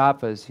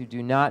bodhisattvas who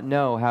do not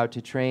know how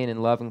to train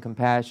in love and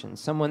compassion.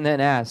 Someone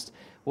then asked,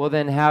 well,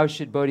 then how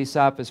should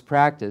bodhisattvas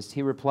practice?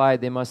 He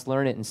replied, they must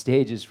learn it in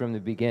stages from the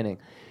beginning.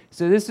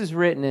 So this is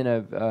written in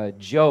a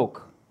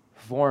joke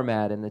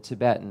format in the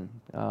Tibetan,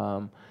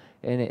 and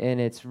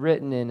it's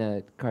written in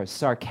a kind of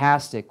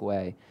sarcastic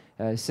way,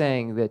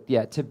 saying that,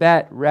 yeah,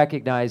 Tibet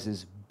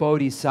recognizes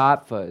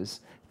bodhisattvas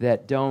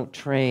that don't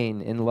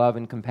train in love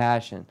and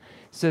compassion.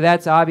 So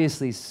that's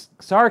obviously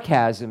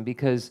sarcasm,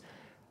 because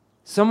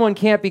someone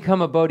can't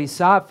become a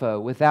bodhisattva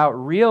without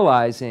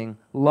realizing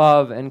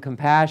love and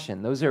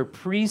compassion. Those are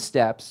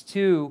pre-steps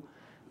to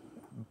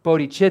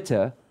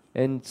bodhicitta,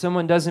 and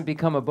someone doesn't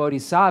become a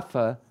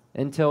bodhisattva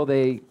until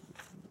they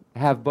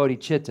have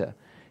bodhicitta.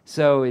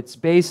 So it's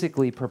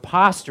basically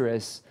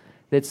preposterous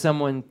that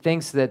someone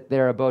thinks that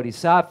they're a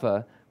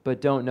bodhisattva but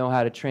don't know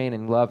how to train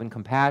in love and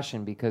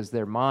compassion, because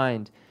their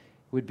mind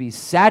would be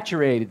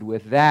saturated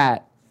with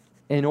that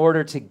in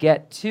order to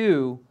get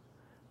to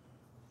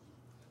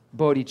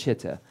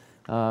bodhicitta.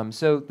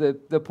 So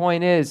the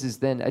point is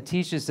then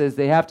Atisha says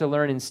they have to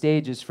learn in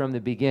stages from the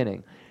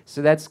beginning.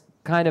 So that's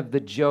kind of the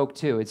joke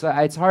too.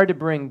 It's hard to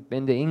bring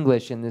into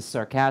English in this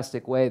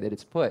sarcastic way that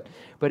it's put,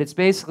 but it's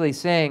basically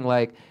saying,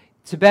 like,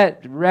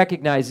 Tibet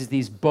recognizes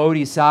these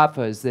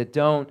bodhisattvas that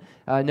don't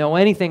know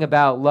anything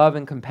about love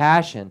and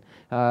compassion.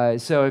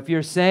 So if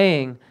you're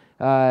saying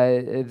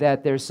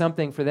that there's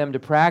something for them to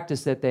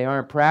practice that they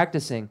aren't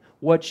practicing,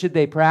 what should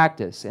they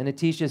practice? And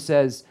Atisha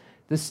says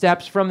the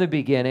steps from the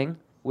beginning,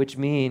 which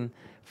mean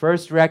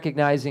first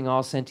recognizing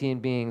all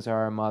sentient beings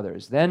are our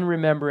mothers, then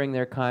remembering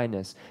their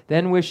kindness,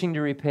 then wishing to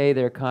repay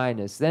their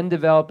kindness, then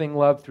developing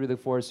love through the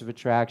force of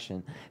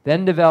attraction,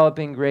 then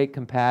developing great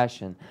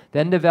compassion,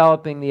 then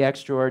developing the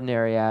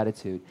extraordinary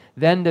attitude,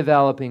 then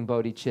developing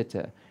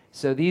bodhicitta.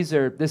 So this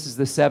is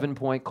the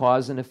 7-point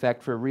cause and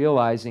effect for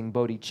realizing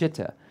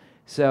bodhicitta.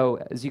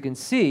 So as you can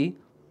see,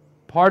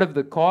 part of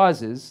the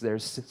causes,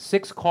 there's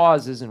 6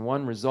 causes and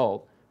 1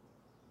 result,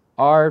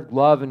 are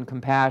love and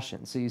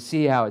compassion. So you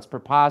see how it's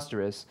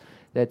preposterous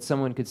that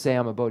someone could say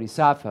I'm a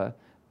bodhisattva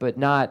but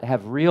not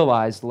have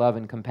realized love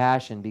and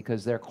compassion,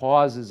 because they're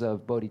causes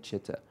of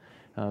bodhicitta.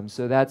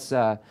 So that's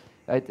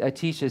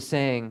Atisha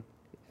saying,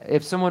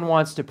 if someone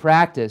wants to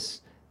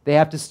practice, they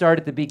have to start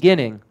at the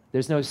beginning.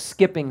 There's no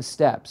skipping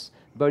steps.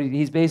 But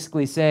he's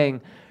basically saying,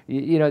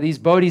 these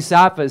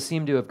bodhisattvas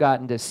seem to have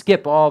gotten to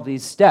skip all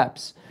these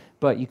steps,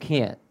 but you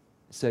can't.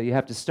 So you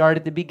have to start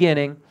at the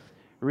beginning,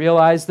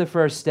 realize the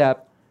first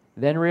step,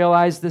 then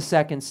realize the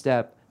second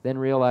step, then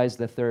realize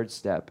the third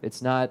step.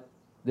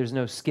 There's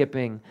no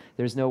skipping,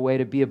 there's no way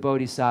to be a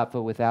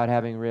bodhisattva without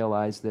having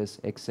realized this,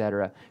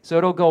 etc. So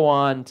it'll go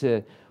on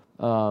to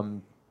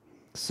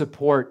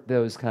support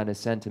those kind of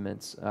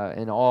sentiments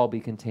and all be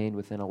contained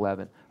within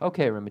 11.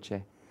 Okay,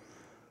 Rinpoche.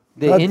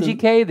 The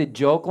Injike, the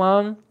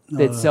Joklang,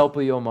 the Selpa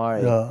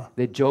Yomari,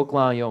 the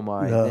Joklang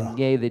Yomari, then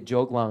Ye, the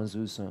Joklang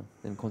Zusun,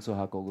 then Khensur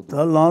Hakogu.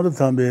 The Lord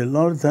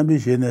Tambi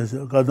Shenes,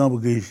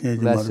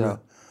 Gadambuki Less so.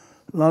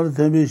 Lord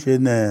Tambi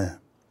Shene,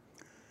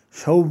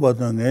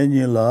 Shawbatan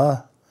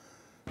Enila,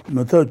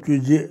 Mata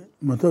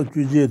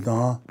Juji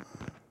Dan,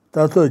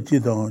 Tata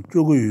Jidan,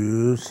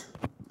 Juguyus,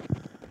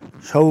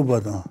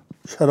 Shawbatan,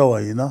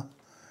 Sharawaina,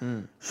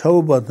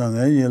 Shawbatan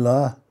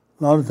Enila,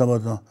 Lord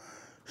Tabatan,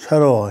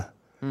 Sharawai.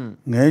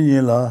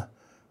 Nenila,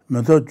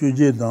 Mata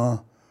Juji Dan,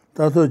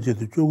 Tata Jit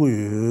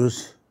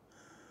Juguyus,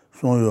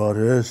 Son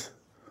Yores,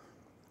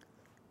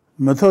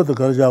 Mata the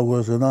Karja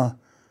was na,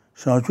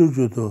 Shanchu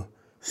Juto,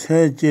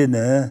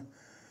 Senjene,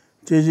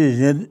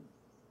 Jeji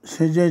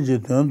Senjenji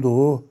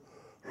Dundu,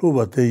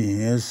 Luba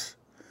Tayins,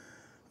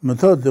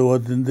 Method de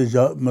what in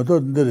the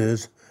method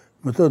is,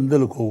 method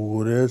del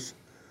Kogures,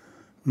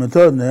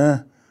 method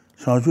ne,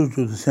 Shanchu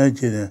to the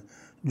Senjene,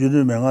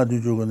 Judy Manga do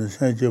you on the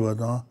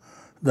Senjebada,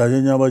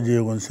 Dajanabaji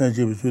on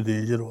Senjib to the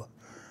Injero,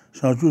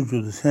 Shanchu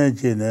to the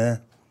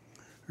Senjene,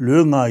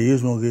 Lunga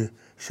Yismogi,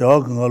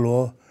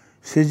 Shawakangalo,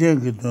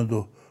 Senjengi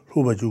Dundu,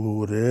 Luba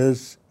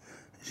Jugures.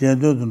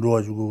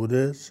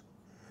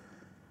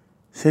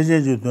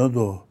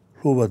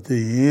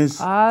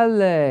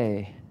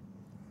 Ale.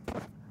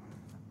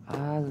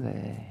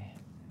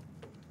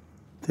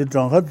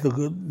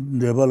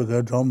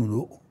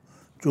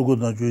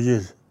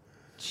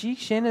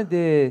 Chikshena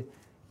de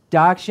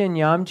Dakshin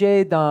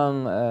Yamje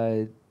dang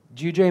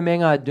Juje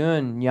Menga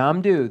Dun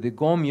Yamdu the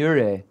Gom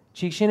Yure.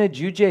 Chikshena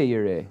Juje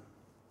Yure.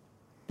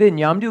 The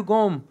Yamdu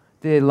Gom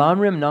the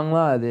Lamrim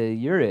Nangla the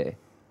Yure.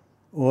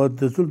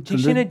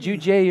 Chikshena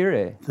Juje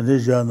Yure.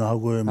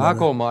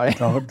 Hako Mare.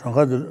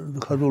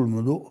 Kadul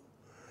Mudu.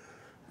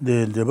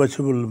 The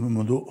debatable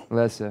Mudu.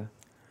 Lessa.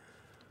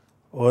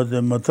 Or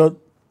the method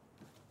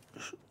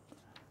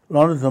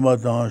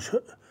Lanatamadan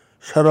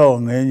Sharao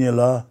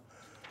Ngenila,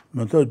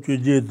 method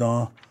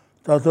Jujidan,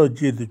 Tato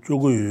Jit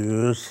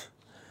Juguyus,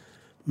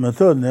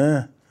 method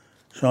ne,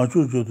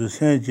 Shanchu to the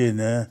Saint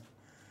Jane,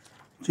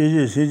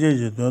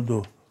 JJ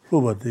Dondo,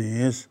 Luba the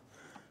Yins,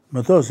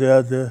 method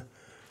said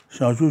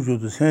Shanchu to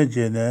the Saint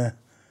Jane,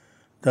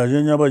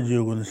 Dajanaba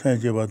Jugun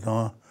Saint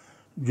Jabatan,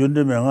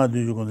 Jundi Manga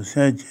Dugun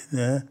Saint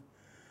Jane,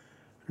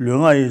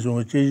 Lunga is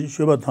on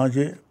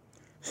Shubatanji,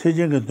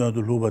 Sejing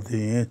Dondo Luba the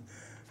Yin,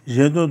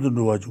 Jendo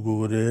to watch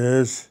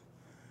Gugures.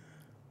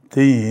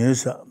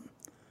 Things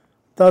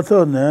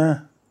Tato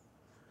ne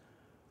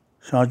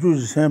Shanchu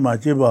Sen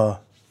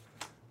Majiba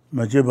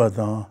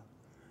Dan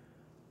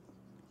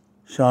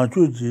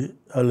Shanchu Ji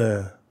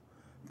Ale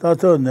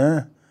Tato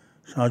ne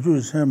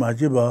Shanchu Sen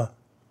Majiba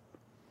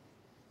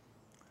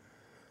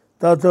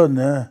Tato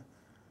ne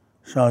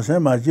Shansen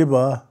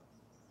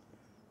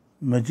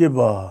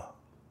Majiba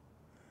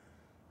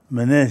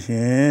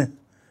Meneshin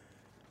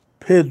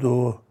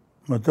Pedo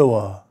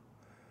Matawa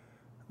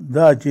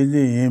Da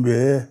Jindi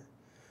Yimbe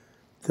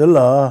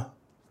Tela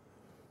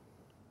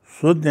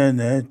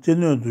Sudene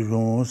Jeno du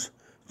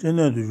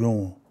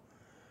Jong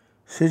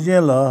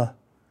Sejen la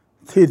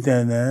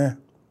Tidene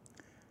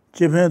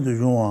Japan du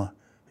Jong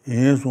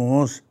Yin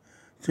Sons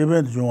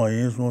Japan du Jong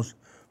Yin Sons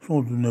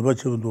Son du Neba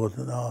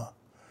Chevdota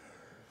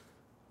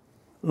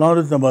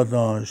Lari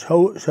Tambatan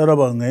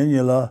Sharaba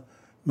Ngenila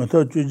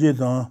Method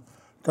Jujidan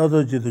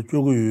Tato Jit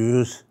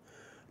Juguyus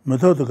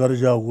Method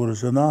Karja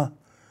Gursana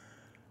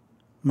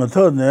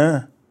Method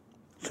ne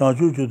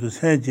Shanchu to the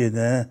Saint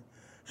Jane,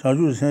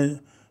 Shanchu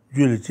Saint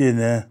Julie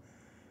Jane,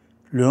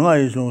 Lunga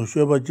is on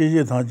Sheba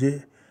Jiji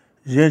Tanji,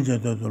 Jenju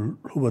to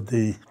Luba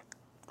Day,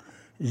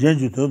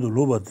 Jenju to the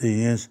Luba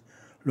Days,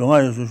 Lunga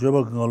is on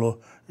Sheba Kangalo,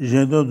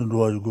 Jendo to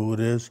Roy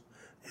Gugures,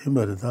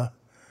 Imberta,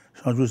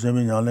 Shanchu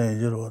Seminale and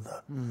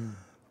Jeroda.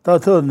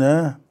 Tato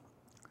ne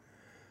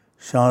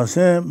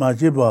Shansen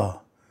Majiba.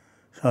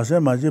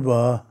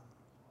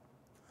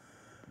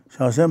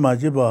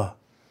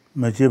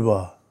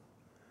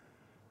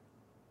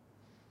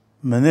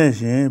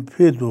 Meneshin,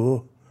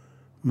 Pedo,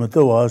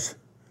 Matawas,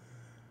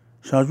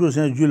 Shanchu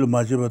Saint Jules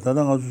Majiba,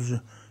 Tadanga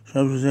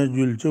Shanchu Saint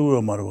Jules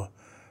Chegua Marwa,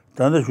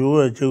 Tanda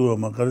Shua Chegua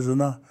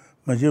Makarzana,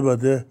 Majiba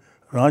de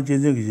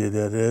Ranching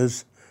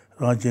Jedes,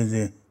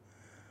 Ranching.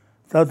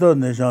 Tato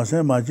Nation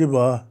Saint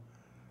Majiba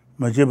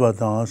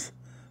dance,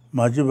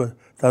 Majiba,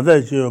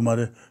 Tada Chegua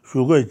Mare,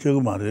 Sugar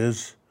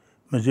Chegumares,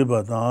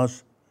 Majiba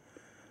dance,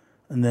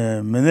 and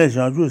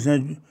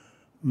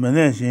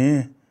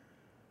Meneshin.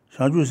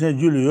 Shanchu Saint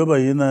Julie Yoba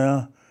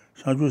Yina,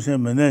 Shanchu Saint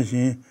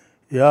Meneshin,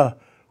 Ya,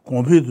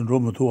 compete in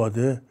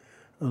Romotuade,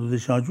 the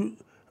Shanchu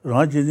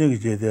Ranching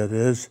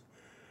Jedes,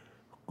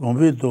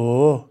 compete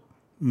to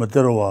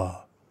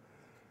Materawa.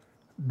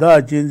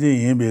 Da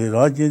Jinzi Yimbe,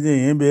 Ranching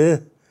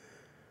Yimbe,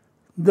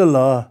 de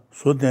la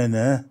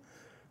Sotene,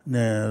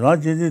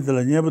 Ranching de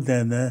la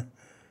Nebutene,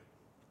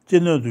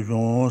 Geno de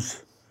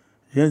Jones,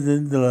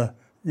 Jensen de la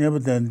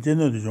Nebuten,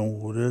 Geno de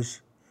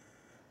Jongures,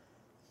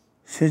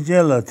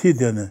 Sejela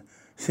Tidene.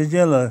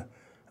 Sejela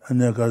and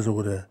the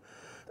Gazure.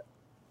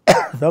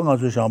 Tanga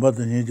to Shamba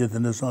the Ninja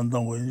and the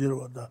Santang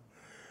Winjirwada.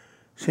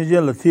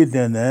 Sejela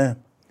Tidene,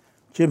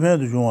 Japan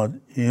to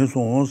Juan in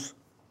Sons,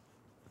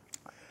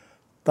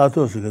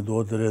 Tatos get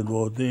water and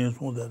water in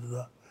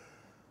Sonda.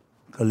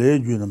 Calais,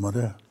 you know,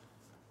 mother.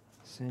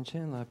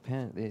 Senchen La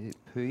Pen, the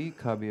Pui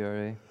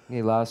Cabiore,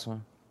 the last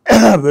one.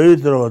 Very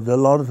thorough, the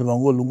Lord of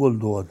Mongol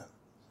Gold.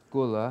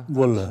 Gula.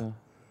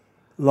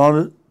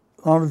 Lord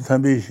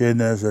Tambi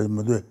Shenes as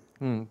Madu.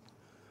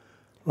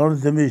 Lord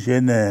Tambi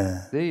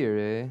Shene.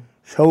 There,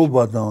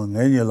 Shawbatan,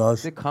 any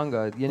loss. the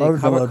Kanga, Yene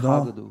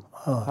Kabakadu.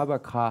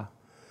 Kabaka.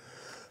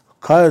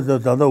 Kaya the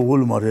Tanda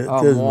Woolmare.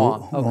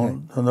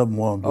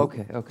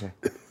 Okay.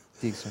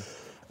 Decent.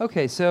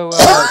 Okay, so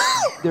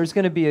there's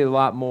going to be a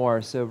lot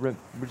more, so we're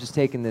just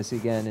taking this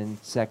again in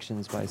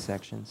sections by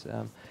sections.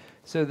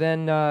 So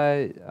then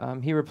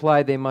he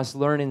replied, they must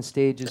learn in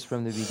stages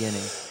from the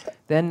beginning.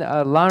 Then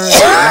Lamrim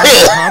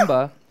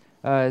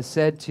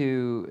said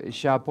to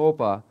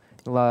Shapopa,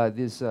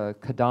 these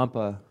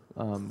Kadampa,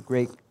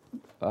 great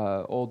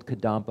old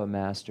Kadampa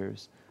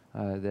masters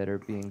that are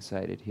being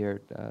cited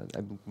here.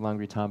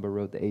 Langritamba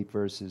wrote the 8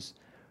 verses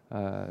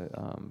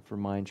for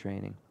mind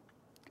training.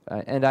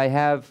 And I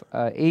have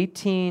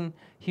 18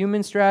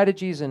 human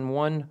strategies and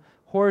 1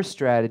 horse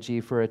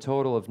strategy for a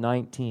total of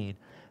 19.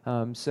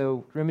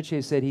 So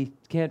Rinpoche said he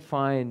can't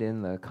find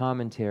in the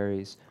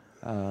commentaries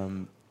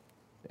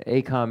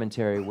a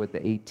commentary what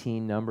the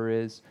 18 number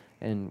is,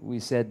 and we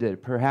said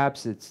that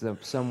perhaps it's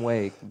some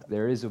way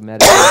there is a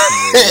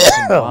meditation where you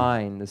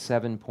combine the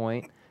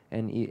 7-point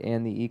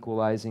and the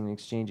equalizing and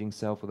exchanging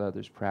self with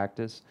others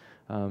practice.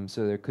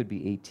 So there could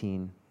be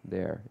 18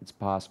 there. It's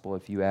possible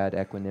if you add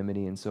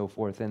equanimity and so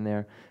forth in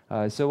there.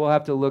 So we'll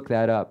have to look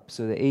that up.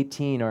 So the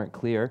 18 aren't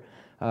clear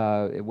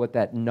what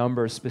that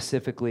number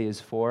specifically is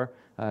for,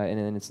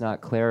 and it's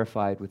not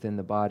clarified within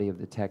the body of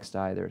the text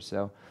either.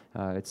 So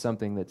it's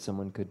something that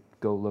someone could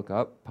go look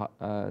up.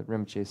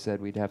 Rinpoche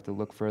said we'd have to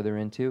look further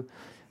into.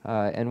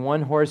 And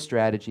 1 horse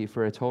strategy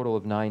for a total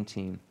of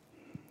 19.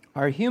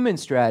 Our human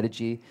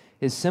strategy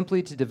is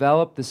simply to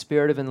develop the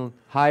spirit of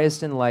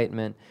highest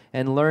enlightenment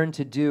and learn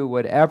to do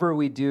whatever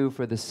we do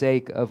for the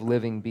sake of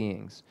living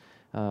beings.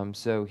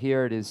 So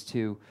here it is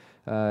to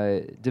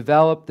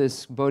develop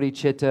this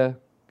bodhicitta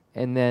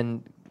and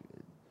then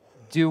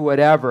do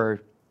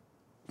whatever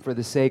for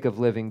the sake of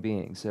living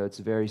beings. So it's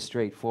a very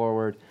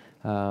straightforward,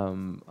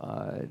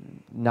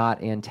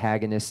 not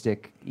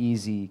antagonistic,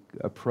 easy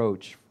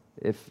approach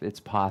if it's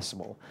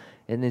possible.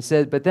 And it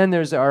said, but then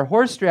there's our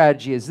horse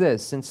strategy is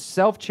this: since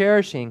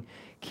self-cherishing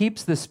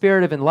keeps the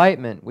spirit of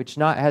enlightenment, which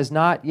has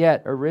not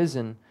yet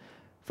arisen,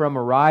 from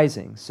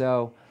arising.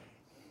 So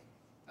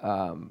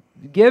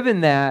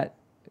given that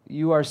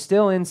you are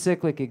still in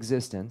cyclic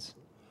existence,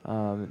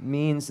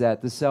 means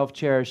that the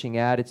self-cherishing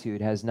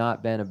attitude has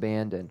not been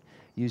abandoned.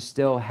 You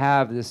still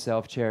have this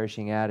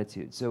self-cherishing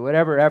attitude. So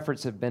whatever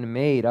efforts have been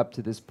made up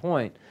to this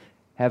point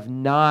have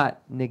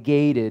not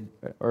negated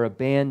or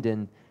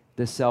abandoned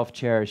the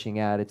self-cherishing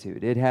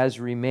attitude. It has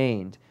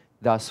remained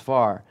thus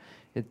far.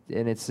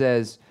 And it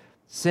says,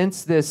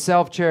 since this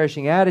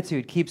self-cherishing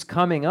attitude keeps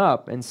coming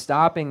up and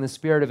stopping the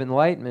spirit of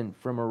enlightenment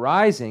from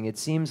arising, it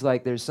seems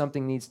like there's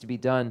something needs to be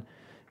done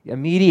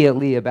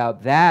immediately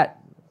about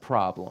that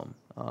problem.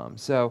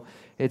 So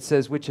it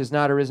says, which has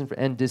not arisen,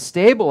 and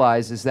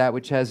destabilizes that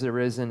which has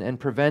arisen and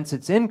prevents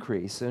its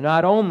increase. So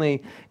not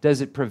only does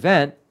it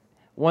prevent,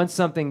 once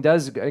something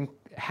does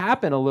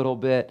happen a little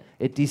bit,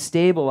 it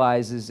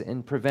destabilizes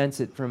and prevents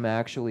it from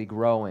actually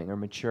growing or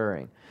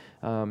maturing.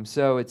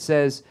 So it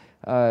says,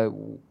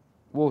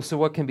 well, so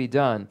what can be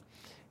done?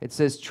 It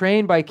says,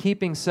 train by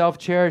keeping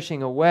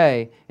self-cherishing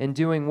away and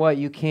doing what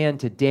you can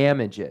to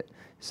damage it.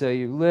 So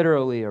you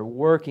literally are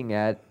working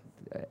at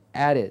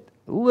it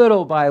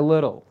little by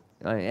little.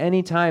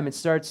 Anytime it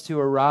starts to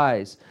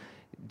arise,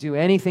 do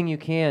anything you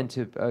can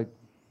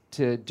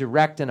to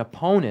direct an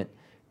opponent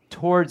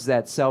towards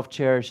that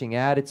self-cherishing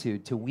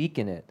attitude, to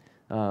weaken it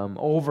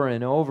over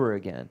and over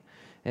again.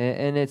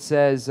 And it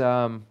says,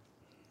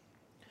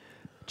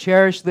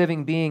 cherish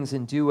living beings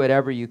and do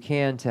whatever you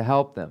can to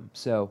help them.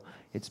 So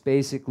it's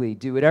basically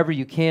do whatever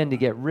you can to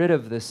get rid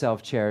of the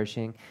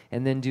self-cherishing,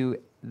 and then do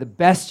the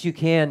best you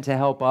can to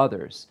help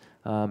others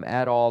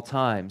at all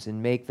times,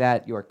 and make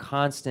that your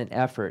constant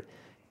effort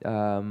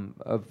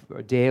of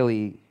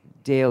daily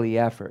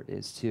effort,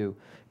 is to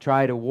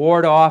try to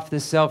ward off the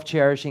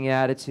self-cherishing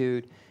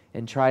attitude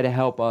and try to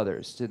help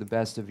others to the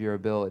best of your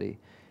ability.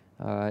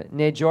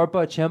 Ne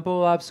jorpa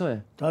Chenmo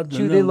lapsuen.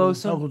 Chude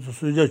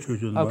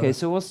losun. Okay,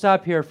 so we'll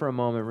stop here for a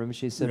moment.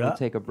 Rinpoche said we'll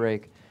take a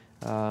break.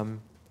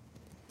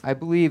 I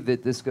believe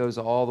that this goes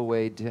all the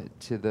way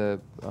to the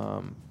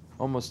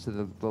almost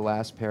to the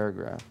last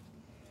paragraph.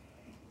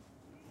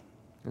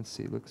 Let's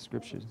see. Look,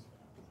 scriptures.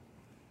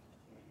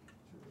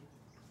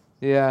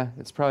 Yeah,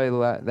 it's probably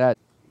that.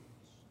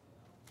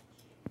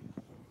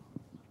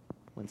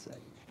 One sec.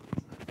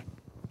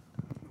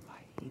 I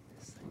hate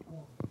this thing.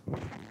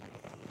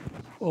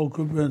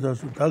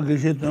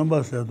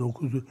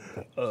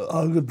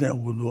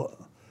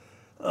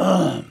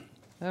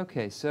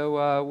 Okay,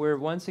 so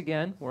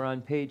we're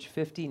on page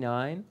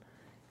 59,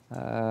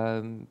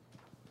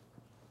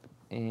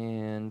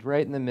 and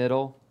right in the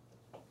middle,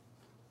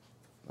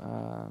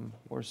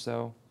 or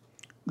so.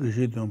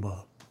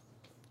 Grontomba.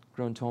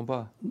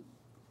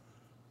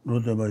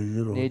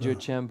 Nejor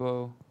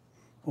Chenmo.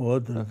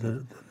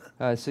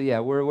 Okay. So yeah,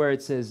 we're where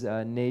it says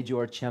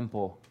Nejor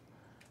Chenmo.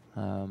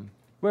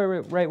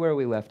 Right where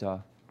we left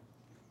off.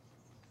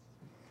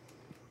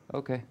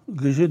 Okay.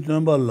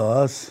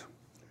 Las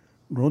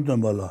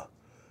Rondambala.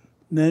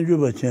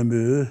 Nejor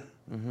Chenmo.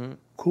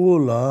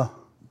 Kula.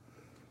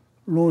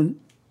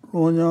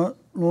 Lonya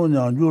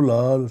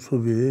Jula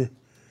Subi.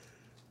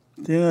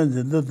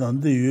 Tengan the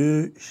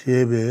Dandu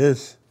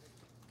Shebes.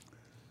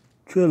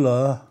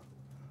 Chula.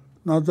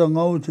 Nata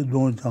Ngauchi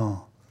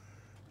Donjang.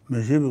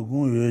 Meshibu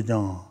Gung Yue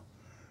Jang.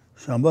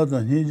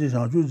 Shambatan Hinji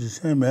Shanchuji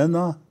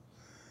Semena,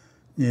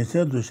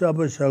 Nielsen to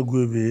Shaba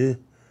Shagubi,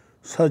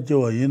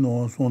 Sajawa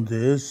Yino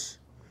Sondes,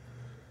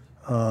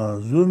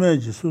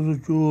 Zumeji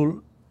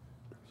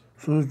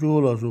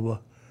Suzuchula Suba,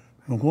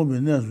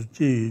 Combination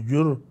Chi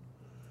Jur,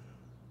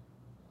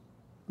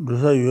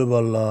 Dusa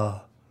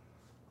Yubala,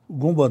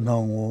 Gumba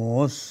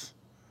Nangos,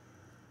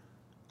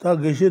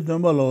 Tagishi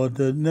Tumbala,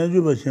 the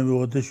Najuba Chamber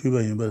with the Shuba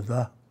in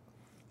Beta,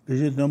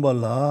 Gishi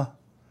Tumbala,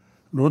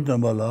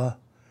 Rutambala,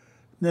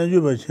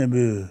 Najuba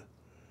Chamber,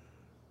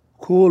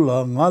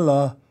 Kula,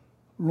 Ngala,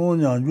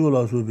 Lunyang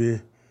Jula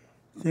Subi,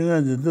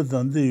 Tingan the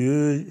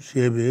Tanti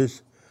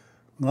Shebis,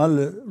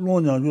 Ngal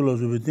Lunyang Jula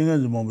Subi,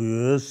 Tingan the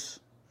Mobius,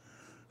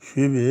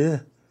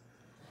 Shubi,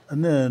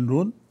 and then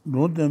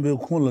Rutambe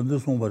Kula the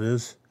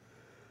Sombaris,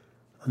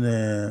 and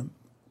then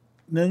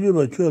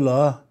Najuba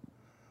Chula,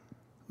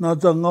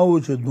 Nata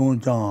Ngauche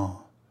Donjang,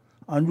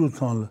 Anju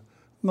Sang,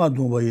 not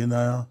Dumba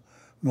Yina,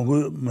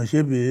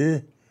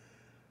 Mashebi,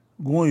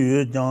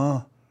 Gonyu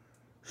Jang,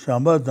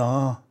 Shamba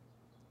Dang,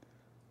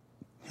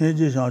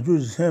 Henji Shanchu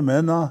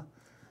Semena,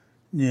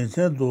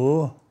 Nielsen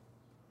to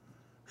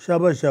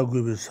Shaba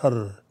Shagubi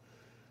Sar,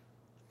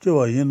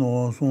 Jiwa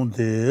Yino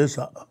Sondes,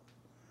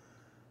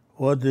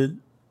 what did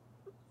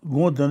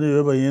Gontan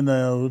Yuba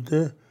Yina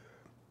Rute?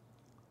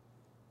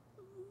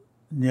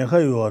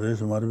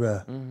 Nyakayuaris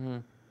Marbe.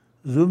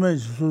 Zume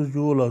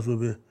Sujula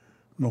Subi,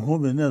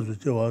 Mokumbi Nezu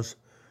Chivas,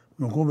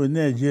 Mokumbi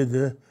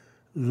Nejede,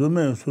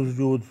 Zume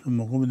Suju,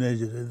 Mokumbi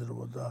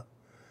Nejede.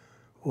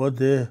 What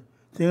they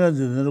think as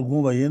the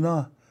Gumba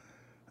Yina,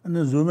 and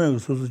the Zume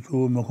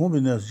Suju,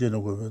 Mokumbi Nezu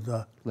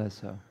Jenova.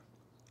 Less so.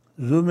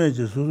 Zume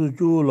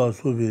Sujula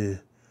Subi,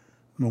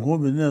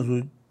 Mokumbi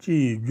Nezu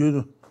Chi,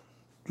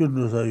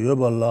 Judusa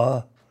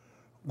Yobala,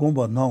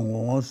 Gumba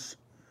Nangos,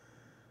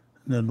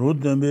 then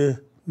Rutambe,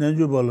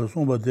 Najubala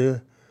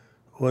Sumbate,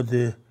 what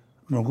they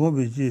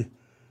Mokumbi Chi,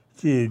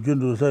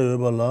 Judusa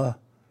Yobala,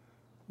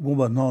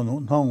 Gumba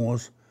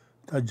Nangos,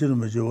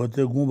 Tajirmaji, what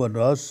they Gumba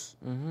Das,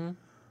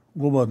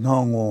 Gumba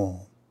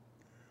Nango.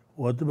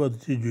 What about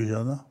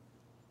Chijujana?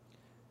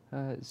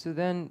 So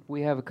then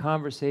we have a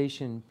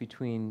conversation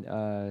between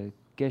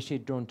Geshe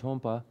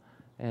Drontompa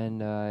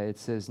and it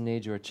says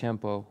Nejor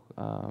Chenpo.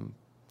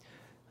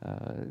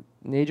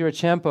 Nejor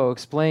Chenpo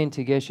explained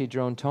to Geshe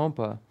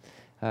Drontompa,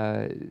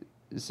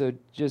 so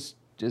just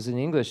as an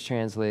English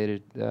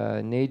translated,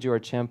 Nejor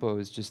Chenpo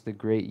is just the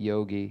great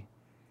yogi,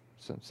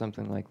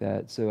 something like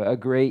that. So a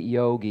great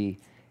yogi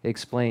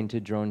explained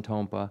to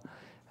Drontompa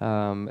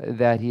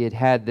that he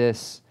had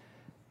this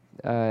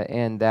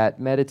and that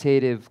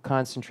meditative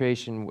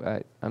concentration.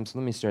 Let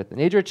me start.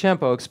 Nejor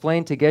Chenpo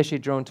explained to Geshe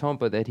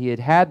Drontompa that he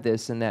had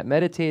this and that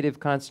meditative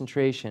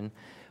concentration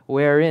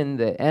wherein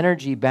the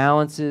energy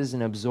balances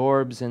and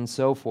absorbs and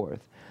so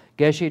forth.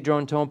 Geshe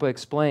Drontompa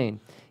explained,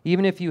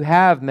 even if you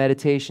have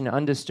meditation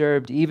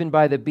undisturbed even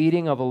by the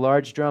beating of a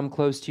large drum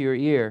close to your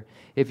ear,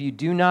 if you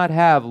do not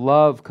have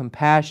love,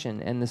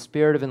 compassion, and the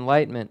spirit of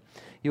enlightenment,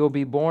 you will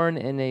be reborn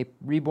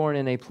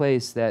in a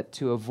place that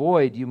to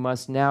avoid you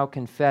must now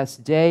confess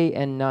day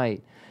and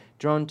night.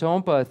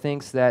 Drontompa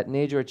thinks that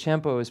Nejor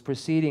Chenpo is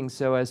proceeding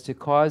so as to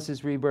cause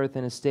his rebirth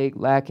in a state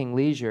lacking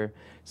leisure,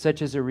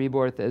 such as a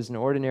rebirth as an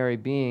ordinary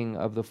being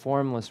of the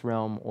formless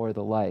realm or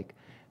the like.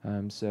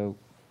 There's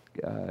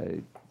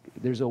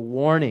a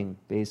warning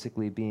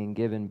basically being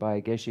given by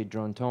Geshe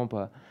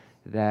Drontompa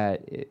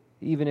that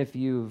even if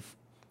you've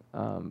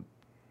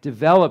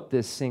developed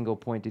this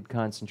single-pointed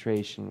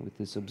concentration with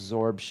this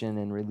absorption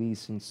and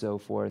release and so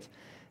forth,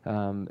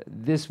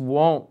 this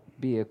won't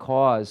be a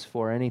cause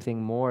for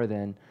anything more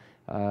than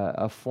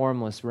a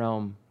formless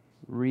realm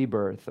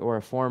rebirth or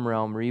a form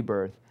realm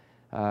rebirth.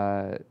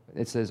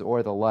 It says,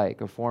 or the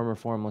like, a form or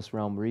formless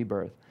realm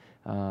rebirth.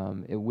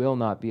 It will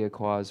not be a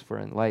cause for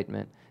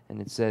enlightenment. And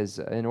it says,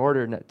 in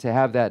order to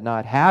have that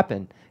not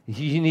happen,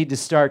 you need to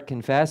start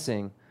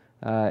confessing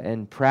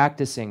and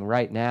practicing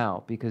right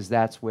now, because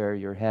that's where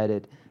you're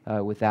headed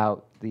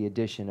without the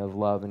addition of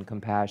love and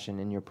compassion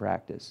in your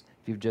practice,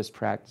 if you're just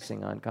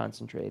practicing on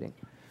concentrating.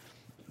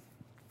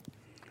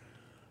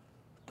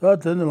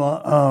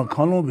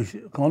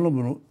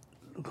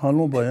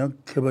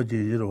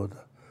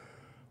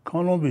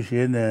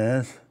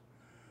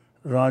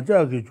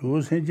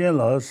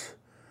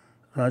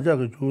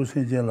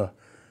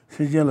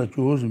 Senjela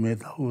juus me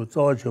ta u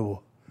zao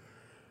chewo.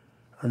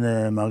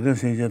 Ane magen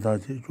senjen ta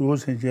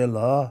juus senjen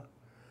la.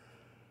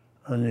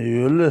 Ane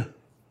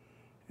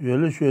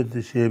yule shue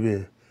de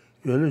shebe.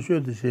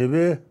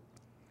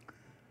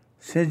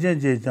 Senjen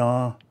je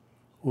jang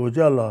u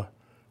ja la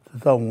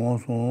tata wong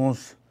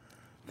sons.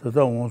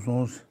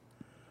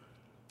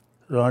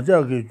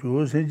 Raja ke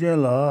juus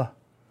senjen la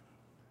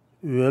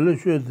yule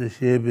shue de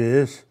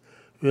shebe.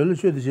 Yule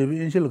shue de shebe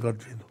inshil kar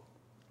chido.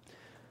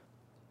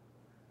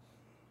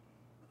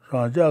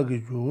 Raja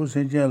ki juhu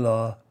senjen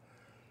la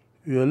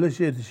yule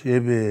she de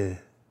shebe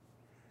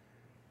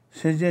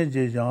senjen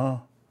je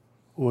jang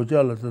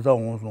oja la tata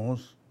wong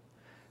sons.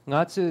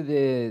 Ngatsu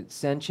de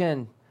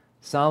senchen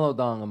salo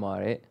dang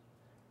amare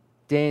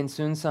den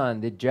sunsan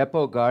de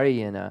jepo gari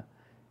yena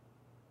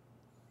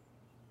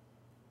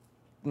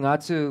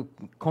ngatsu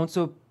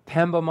konso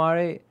pemba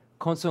mare,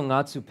 konso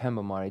ngatsu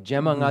pemba mare,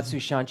 jema ngatsu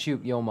shanchu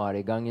yo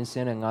mare, gangin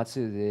sena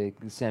ngatsu de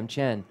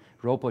samchen,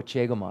 ropo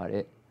chega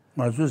mare.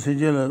 Ngatsu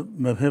sijela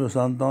me peba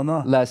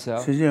santana. Leso.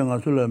 Sijela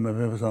ngatsu le me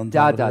peba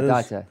santana.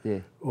 Data,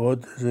 de. O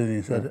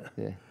tsini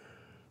sare.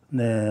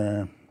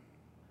 Ne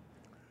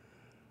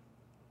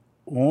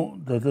o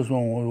data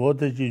son o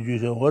te ji ju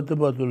se o te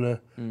ba le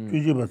ju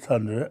ji ba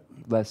tsandre.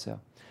 Leso.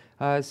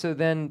 So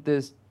then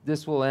this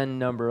will end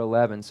number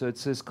 11. So it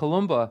says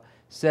Columba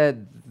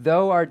said,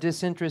 through our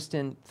disinterest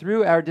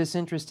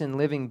in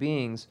living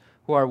beings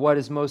who are what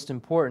is most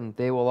important,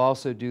 they will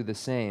also do the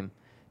same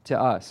to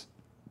us.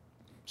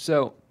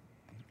 So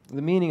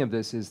the meaning of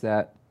this is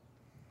that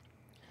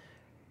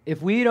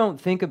if we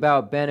don't think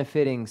about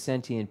benefiting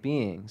sentient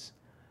beings,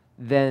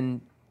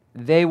 then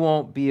they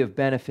won't be of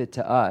benefit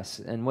to us.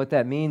 And what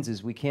that means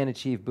is we can't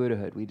achieve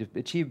Buddhahood. We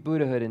achieve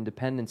Buddhahood in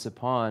dependence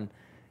upon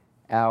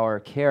our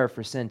care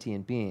for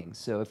sentient beings.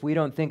 So if we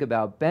don't think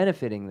about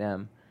benefiting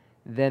them,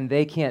 then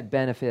they can't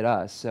benefit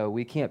us. So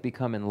we can't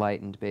become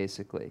enlightened,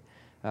 basically.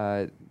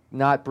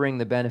 Not bring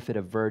the benefit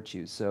of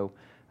virtue. So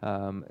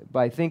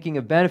by thinking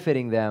of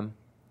benefiting them,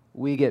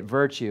 we get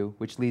virtue,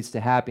 which leads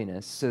to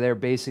happiness. So they're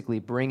basically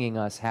bringing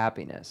us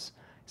happiness.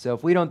 So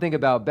if we don't think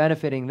about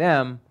benefiting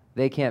them,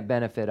 they can't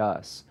benefit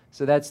us.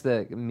 So that's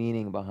the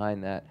meaning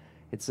behind that.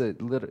 It's a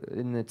little,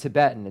 in the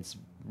Tibetan, it's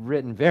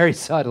written very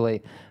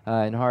subtly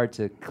and hard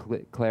to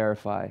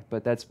clarify,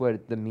 but that's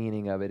what the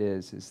meaning of it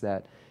is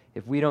that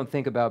if we don't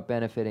think about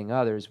benefiting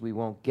others, we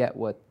won't get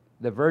what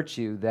the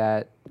virtue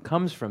that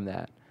comes from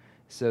that.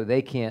 So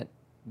they can't,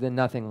 then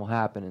nothing will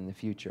happen in the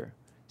future.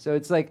 So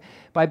it's like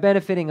by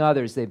benefiting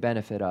others, they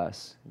benefit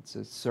us. It's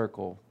a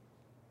circle.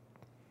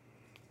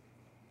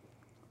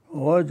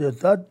 So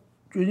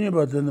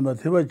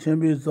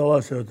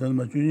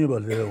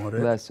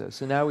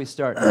now we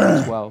start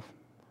number 12.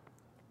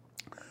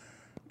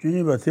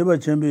 Juniba Teba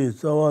Chembi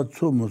Zawa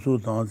Tsu Musu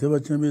Tang, Teba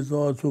Chembi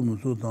Zawa Tsu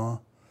Musu Tang,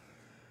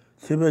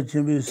 Teba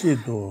Chembi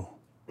Sito,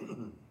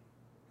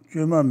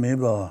 Juma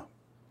Meba,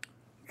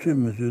 Tsu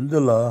Musu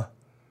Ndela,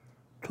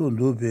 Tu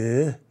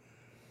Nube,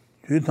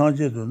 Ju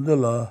Tangje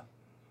Ndela,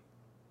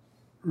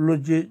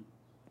 Loje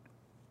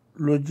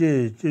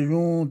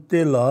Jejung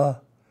Dela,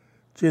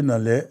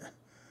 Jenale,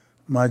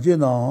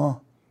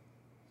 Majina,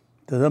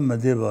 Tada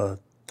Madeba,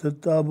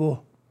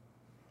 Tatabu,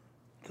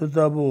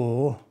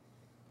 Tatabu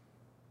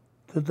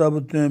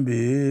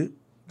Tumbi,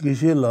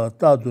 Gishila,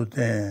 Tatu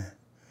Ten,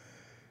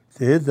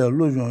 the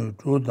Lujon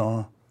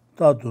Trudan,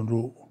 Tatu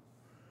Ru.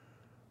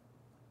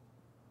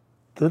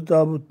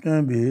 Tatabu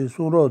Tumbi,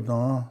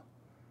 Surodan,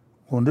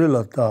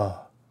 Gundela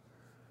Ta,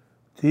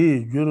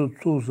 Ti Juru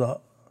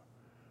Tusa,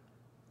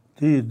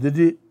 Ti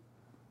Didi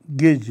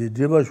Geji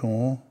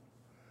Debashon,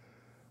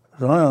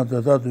 Ryan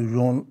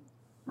Tatu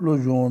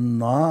Lujon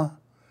Na,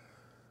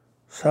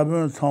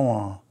 Sabun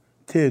Sawan,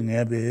 Te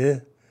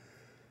Nebe,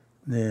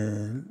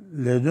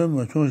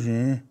 Ledum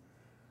Chungshin,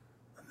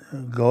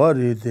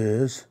 Gawari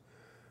Des,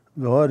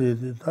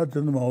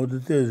 Tatan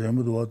Maud Des,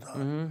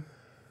 Muduata.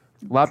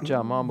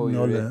 Lapja Mambo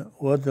Yuri.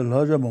 What the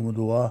Laja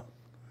Mamudua.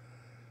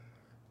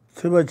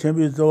 Seba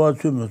Chembi Zawa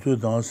Tumu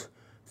dance,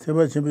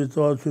 Seba Chembi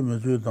Zawa Tumu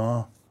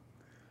dance.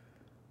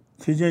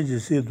 Tijanji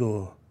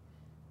Sido,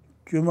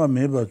 Juma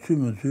Meba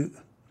Tumu,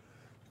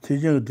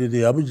 Tijan did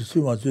the Abuji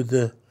Sima to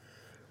the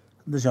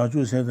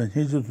Shanchu sent and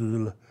his to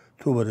the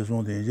Tuba de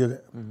Sonde.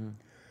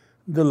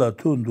 De la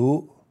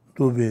Tundu,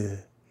 Dube,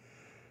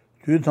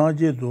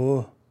 Jutanji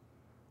do,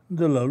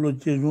 de la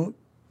Loje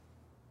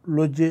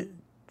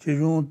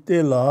Jejun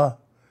de la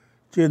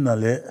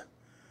Jenale,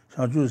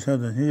 Shanju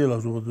sent and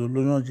Hila to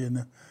Lujan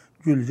Jena,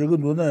 Jul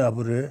Jagunduna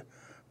Abure,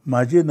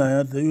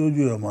 Majina the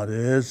Uju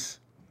Mares,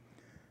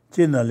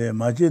 Jenale,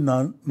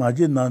 Majina,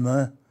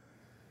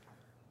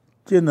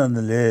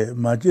 Jenale,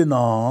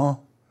 Majina,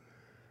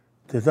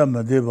 Teta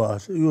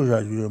Madevas,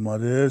 Uja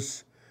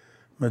Mares,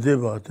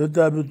 Madeva,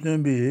 Tetabu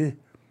Tumbi,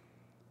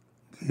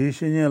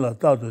 Gishinela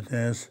Tatu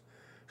Tens,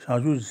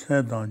 Shanju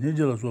Sentan,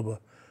 Nijela Soba,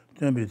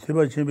 Tumbi,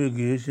 Tiba Chimbi,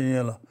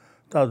 Gishinela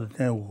Tatu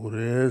Ten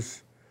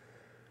Ures,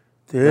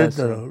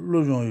 Theatre,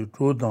 Lujon,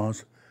 True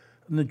Dance,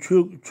 and the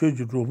Church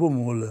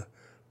Drobumula,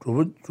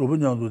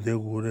 Drobunyan de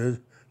Gures,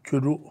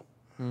 Churu,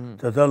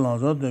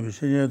 Tatalan,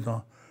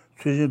 Shinyetan,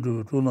 Switching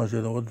to Tuna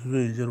said what to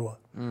say in Jerwa.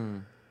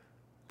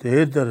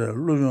 Theatre,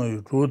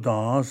 Lujon, True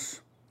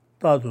Dance,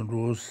 Tatu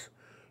Rose.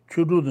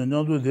 Chudu the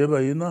Nyandu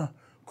Debaina,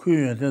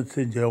 Queen and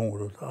St. John,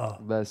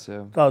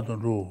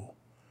 Tatun Ru.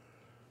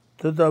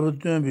 Tatabu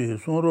Tumbi,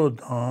 Sonro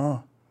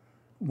Dan,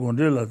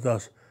 Gondela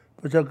Das,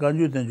 Pacha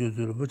Kanju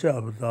Tenju,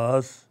 Pacha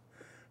Das,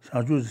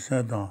 Shanju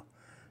Sentan,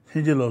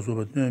 Singela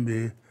Soba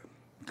Tumbi,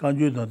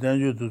 Kanju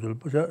Tenju to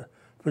Pacha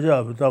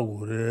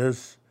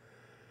Abitagures,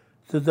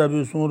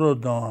 Tatabu Sonro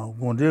Dan,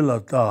 Gondela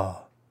Da,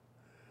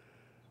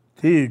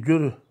 Ti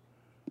Jur,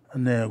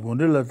 and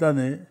Gondela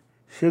Tane,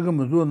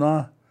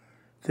 Shegamaduna.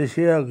 The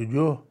Shea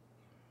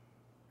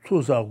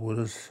Tusa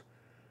Gurus,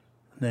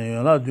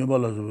 Nayala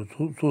Dumbala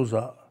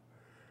Tusa,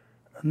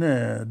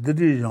 Ne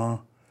Didijan,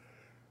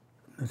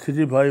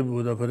 City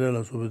Bible, the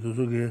Parella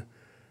Sobitusuki,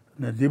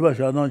 Diba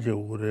Shadan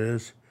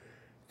Chegures,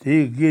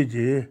 Ti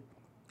Giji,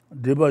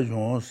 Diba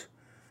Jones,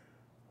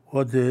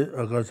 what the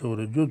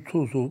Agasore,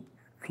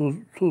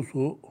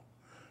 Tusu,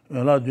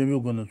 and La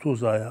Dumugun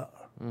Tusaya.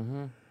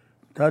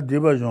 That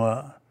Diba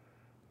Joa,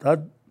 that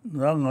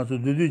Ranga to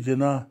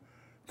Dudijina,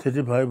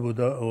 Tetipai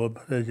Buddha or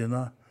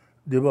Prejina,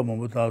 Diba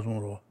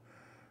Momutasuro.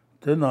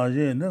 Then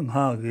Ajin, then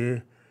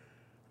Hagi,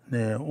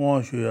 ne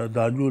Wanshu,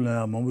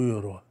 Dajula,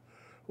 Momuro,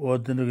 or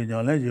the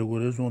Niganaji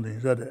would something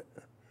said.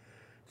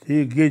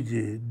 Ti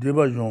Giji,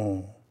 Diba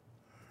Jon,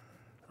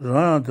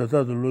 Ran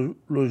Tatato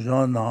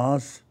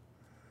Lujanas,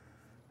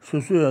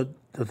 Susu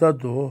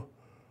Tatato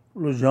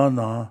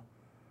Lujana,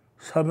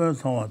 Saban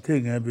Sama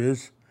taking a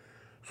base,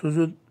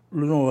 Susu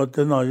Lujon, what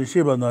the Naji,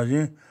 Shiba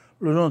Naji,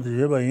 Lujon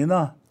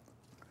Tibaina,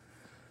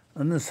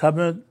 and the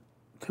Saban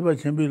Tiba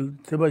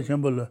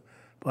Chimble,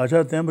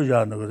 Pacha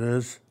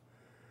Tembajan,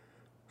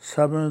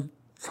 Saban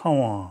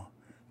Sama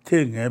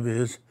taking a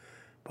base,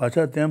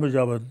 Pacha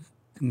Tembajaba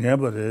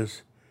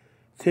Gabares.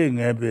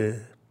 Taking a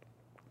bit.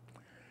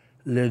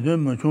 Les deux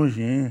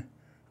Machunjin,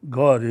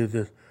 God is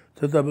it.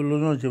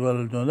 Tetabeluno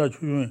Chival,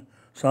 that you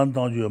San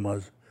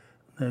Tanjumas,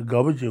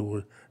 Gabaji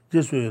wood,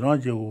 just with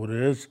Ranji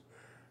wood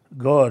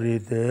God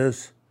it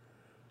is.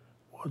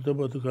 What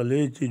about the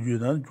Kalechi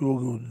Judan,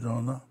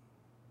 Jugudana?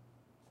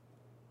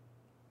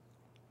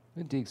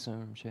 Dig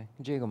some,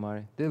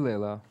 Jagomari,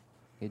 Dilela,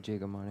 a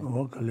Jagomari.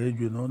 What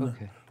Kaleju, no,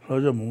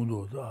 Roger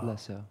Mundo.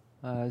 Less so.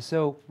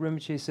 So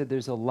Rinpoche said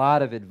there's a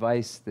lot of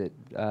advice that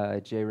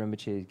J.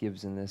 Rinpoche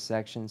gives in this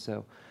section.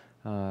 So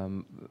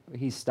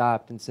he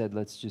stopped and said,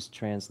 let's just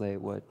translate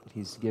what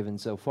he's given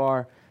so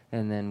far,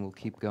 and then we'll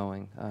keep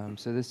going.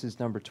 So this is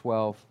number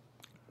 12,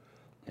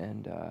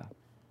 and I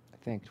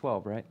think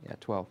 12, right? Yeah,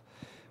 12.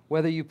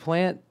 Whether you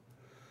plant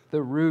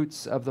the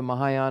roots of the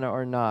Mahayana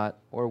or not,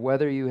 or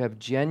whether you have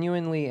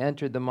genuinely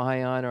entered the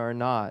Mahayana or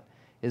not,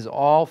 is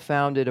all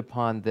founded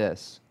upon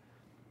this.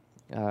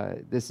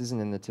 This isn't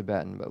in the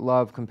Tibetan, but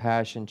love,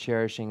 compassion,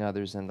 cherishing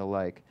others, and the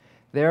like.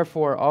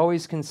 Therefore,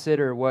 always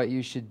consider what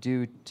you should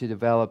do to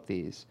develop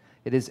these.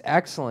 It is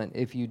excellent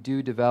if you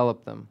do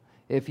develop them.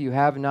 If you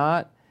have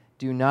not,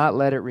 do not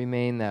let it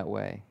remain that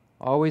way.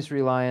 Always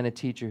rely on a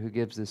teacher who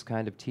gives this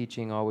kind of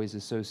teaching. Always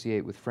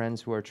associate with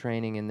friends who are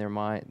training in their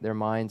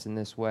minds in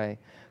this way.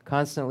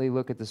 Constantly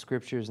look at the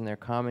scriptures and their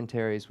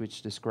commentaries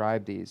which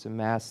describe these.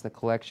 Amass the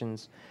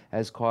collections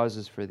as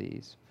causes for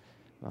these.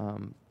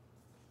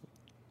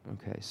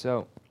 Okay,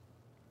 so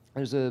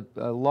there's a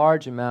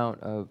large amount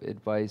of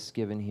advice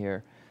given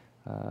here.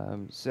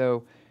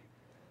 So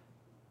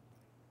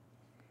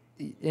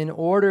in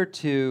order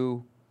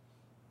to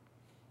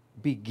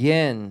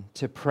begin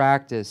to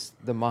practice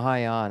the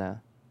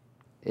Mahayana,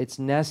 it's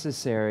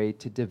necessary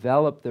to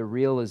develop the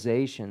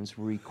realizations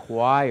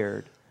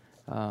required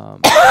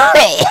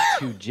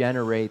to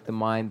generate the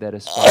mind that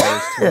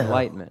aspires to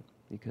enlightenment.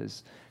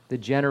 Because the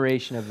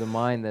generation of the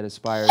mind that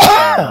aspires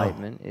to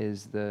enlightenment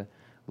is the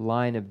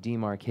line of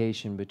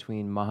demarcation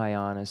between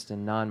Mahayanist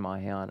and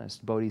non-Mahayanist,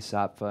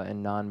 Bodhisattva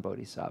and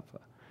non-Bodhisattva.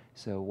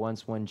 So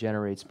once one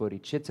generates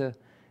bodhicitta,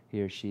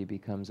 he or she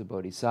becomes a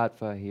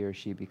bodhisattva, he or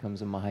she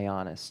becomes a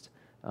Mahayanist.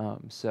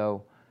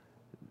 So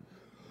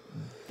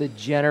the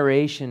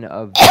generation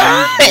of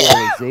these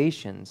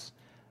realizations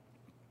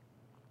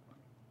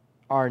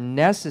are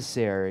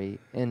necessary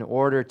in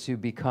order to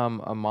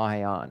become a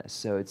Mahayanist.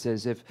 So it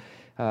says if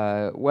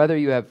whether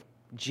you have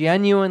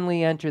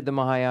genuinely entered the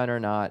Mahayana or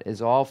not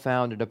is all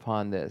founded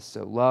upon this.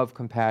 So love,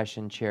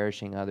 compassion,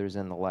 cherishing others,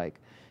 and the like.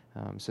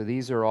 So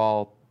these are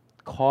all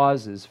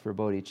causes for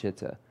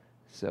bodhicitta.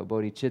 So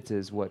bodhicitta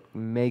is what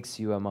makes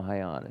you a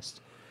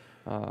Mahayanist.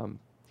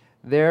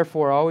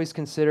 Therefore, always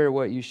consider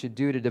what you should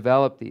do to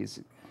develop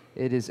these.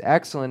 It is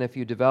excellent if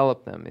you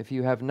develop them. If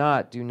you have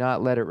not, do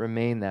not let it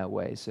remain that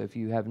way. So if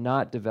you have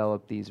not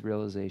developed these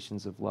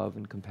realizations of love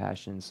and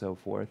compassion and so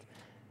forth,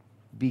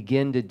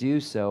 begin to do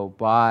so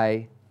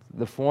by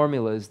the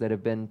formulas that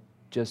have been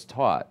just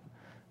taught,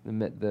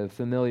 the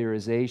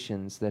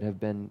familiarizations that have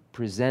been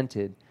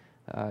presented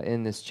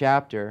in this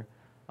chapter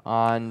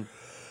on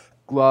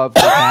love,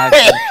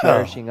 compassion,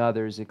 cherishing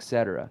others,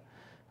 etc.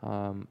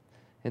 And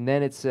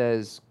then it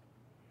says,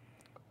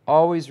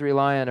 always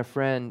rely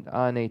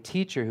on a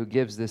teacher who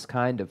gives this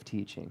kind of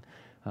teaching.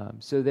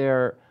 So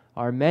there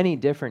are many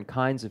different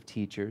kinds of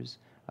teachers,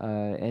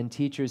 and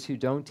teachers who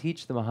don't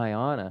teach the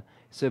Mahayana.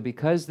 So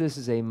because this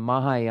is a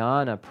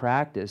Mahayana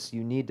practice,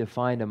 you need to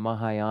find a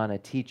Mahayana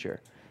teacher.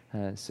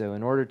 So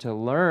in order to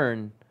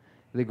learn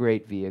the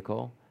great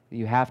vehicle,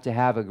 you have to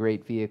have a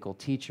great vehicle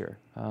teacher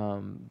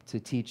to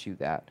teach you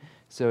that.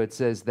 So it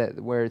says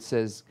that where it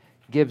says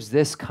gives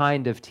this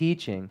kind of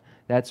teaching,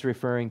 that's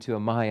referring to a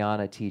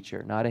Mahayana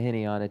teacher, not a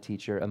Hinayana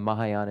teacher, a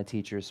Mahayana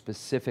teacher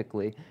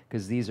specifically,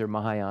 because these are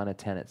Mahayana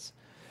tenets.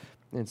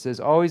 It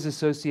says, always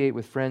associate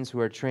with friends who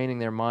are training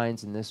their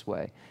minds in this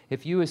way.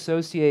 If you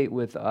associate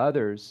with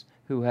others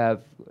who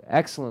have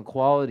excellent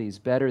qualities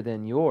better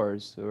than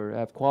yours, or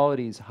have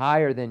qualities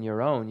higher than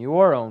your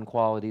own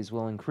qualities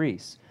will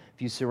increase.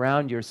 If you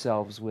surround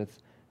yourselves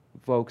with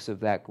folks of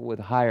that with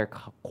higher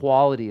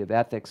quality of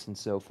ethics and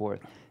so forth,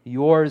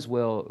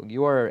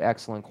 your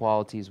excellent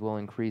qualities will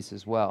increase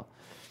as well.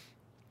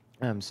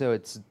 So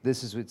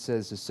this is what it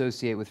says,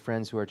 associate with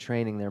friends who are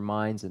training their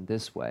minds in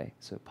this way.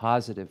 So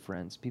positive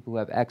friends, people who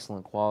have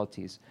excellent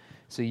qualities,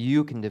 so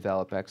you can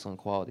develop excellent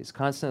qualities.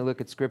 Constantly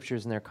look at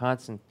scriptures and their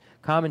constant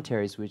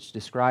commentaries which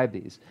describe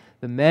these.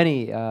 The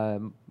many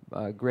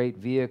great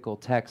vehicle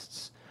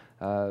texts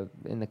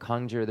in the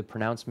Khensur, the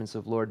pronouncements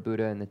of Lord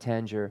Buddha, and the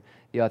Tenzin,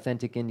 the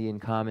authentic Indian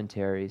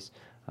commentaries.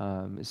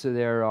 So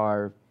there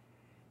are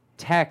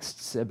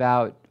texts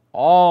about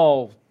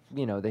all,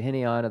 the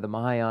Hinayana, the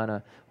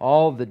Mahayana,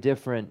 all the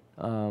different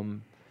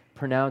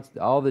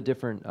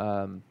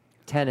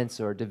tenets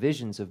or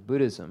divisions of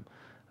Buddhism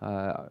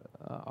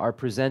are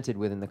presented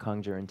within the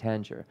Khensur and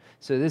Tenzin.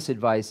 So this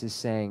advice is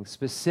saying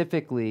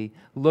specifically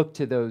look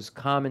to those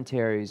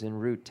commentaries and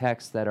root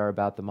texts that are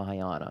about the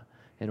Mahayana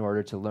in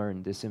order to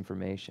learn this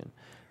information.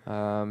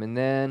 And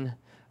then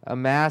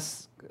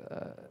amass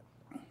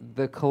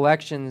the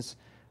collections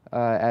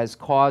as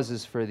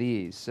causes for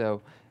these.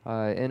 So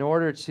in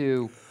order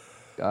to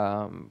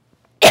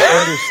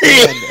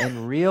understand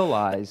and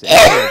realize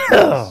any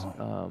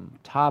of these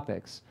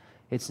topics,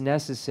 it's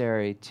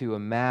necessary to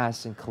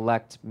amass and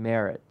collect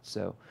merit.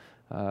 So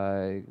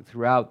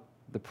throughout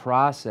the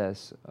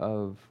process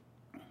of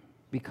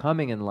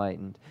becoming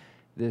enlightened,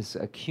 this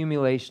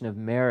accumulation of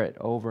merit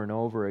over and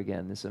over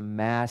again, this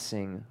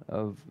amassing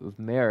of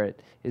merit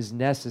is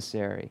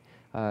necessary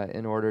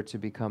in order to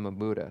become a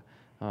Buddha.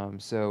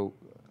 So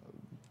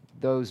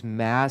those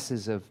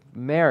masses of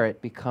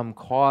merit become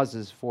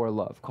causes for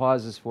love,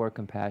 causes for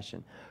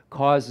compassion,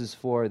 causes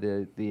for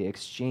the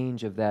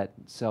exchange of that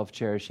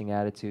self-cherishing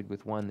attitude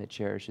with one that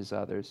cherishes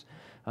others.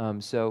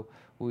 So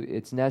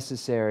it's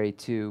necessary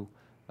to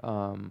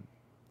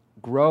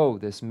grow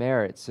this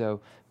merit.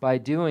 So by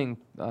doing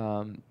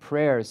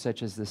prayers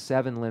such as the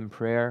 7-limb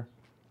prayer,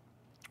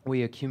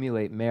 we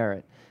accumulate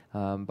merit.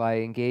 By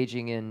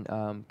engaging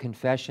in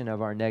confession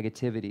of our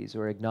negativities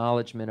or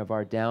acknowledgement of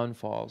our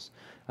downfalls,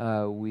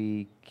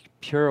 we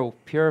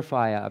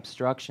purify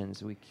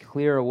obstructions, we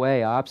clear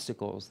away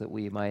obstacles that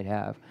we might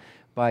have.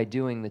 By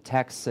doing the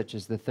texts such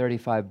as the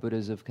 35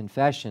 Buddhas of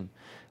Confession,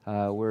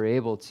 we're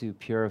able to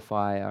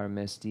purify our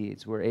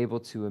misdeeds. We're able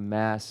to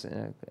amass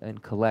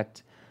and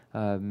collect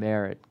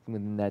merit.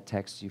 Within that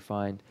text you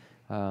find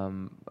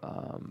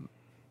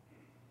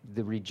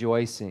the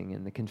rejoicing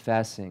and the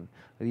confessing.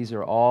 These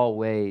are all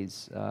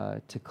ways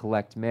to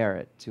collect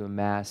merit, to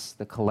amass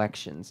the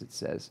collections, it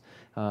says.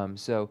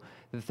 So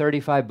the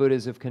 35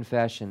 Buddhas of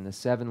Confession, the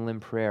 7-limb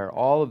prayer,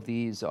 all of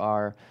these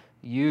are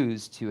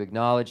used to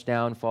acknowledge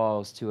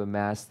downfalls, to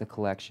amass the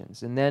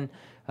collections. And then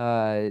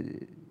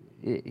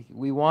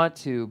we want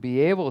to be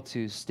able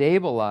to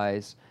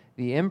stabilize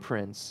the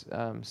imprints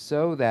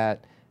so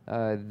that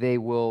they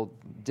will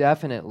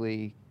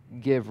definitely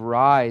give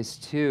rise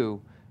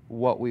to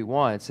what we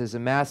want. It says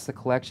amass the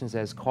collections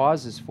as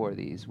causes for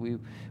these.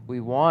 We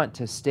want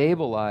to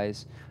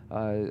stabilize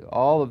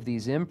all of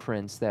these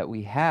imprints that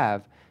we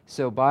have.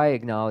 So by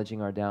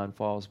acknowledging our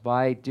downfalls,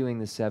 by doing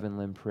the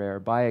 7-limb prayer,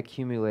 by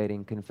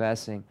accumulating,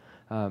 confessing,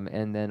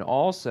 and then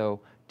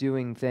also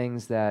doing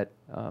things that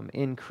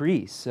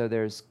increase. So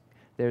there's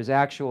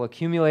actual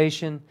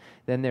accumulation,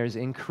 then there's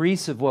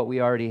increase of what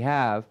we already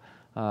have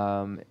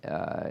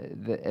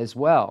as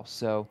well.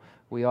 So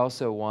we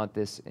also want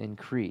this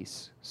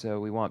increase. So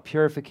we want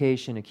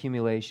purification,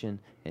 accumulation,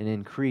 and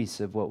increase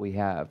of what we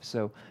have.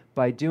 So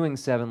by doing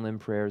 7-limb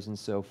prayers and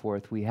so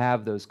forth, we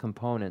have those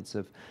components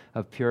of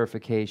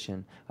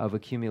purification, of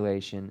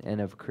accumulation, and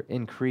of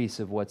increase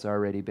of what's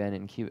already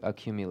been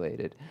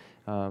accumulated.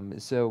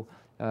 So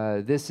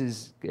this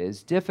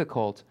is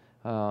difficult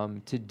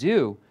to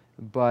do,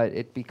 but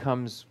it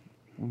becomes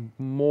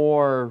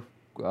more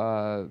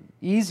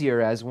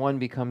easier as one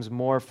becomes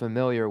more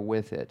familiar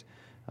with it.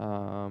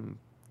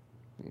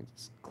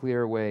 It's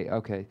clear way.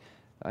 Okay,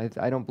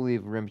 I don't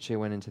believe Rinpoche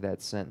went into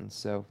that sentence.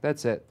 So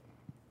that's it.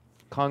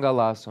 Kanga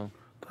laso.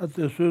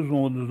 Tate sui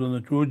sondu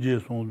zona choje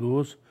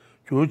sondus,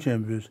 cho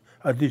chenbus,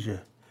 adije.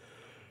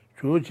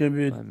 Cho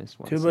chenbi,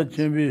 teba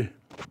chenbi,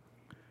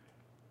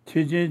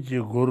 chejenji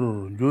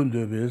gorur, jon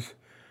debes,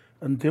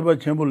 and teba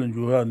chembulin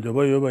juha, and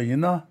deba yoba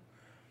ina,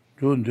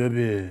 jon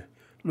debe,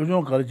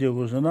 lujon karche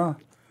gosana,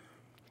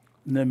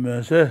 ne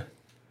mese,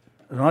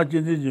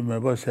 rajindi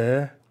meba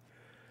se,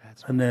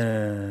 and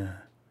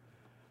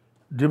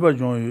deba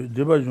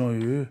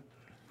jonyu,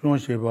 jon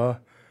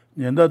sheba,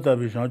 nyenda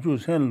tabi shanchu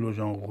sen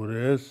lujon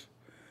gores,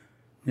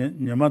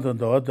 nyamata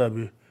dawa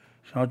tabi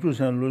shanchu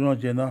sen lujon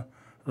jena,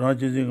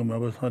 rajindi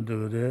meba san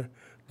degre,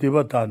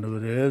 deba tan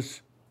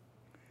gores,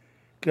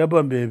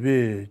 keba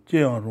bebe,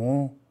 jean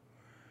ron,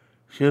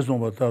 sheson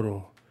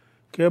bataro,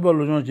 keba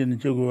lujon jeni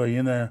chegua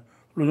yena,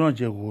 lujon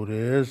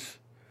chegures,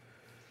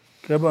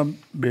 keba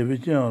bebe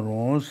jean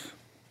rons,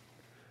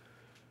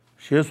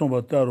 sheson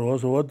bataro,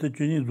 so what the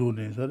juni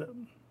do.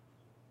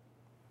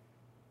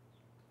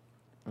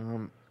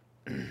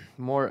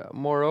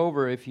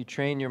 Moreover, if you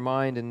train your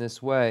mind in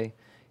this way,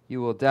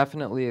 you will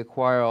definitely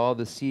acquire all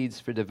the seeds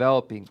for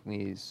developing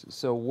these.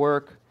 So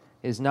work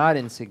is not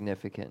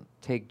insignificant.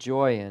 Take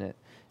joy in it.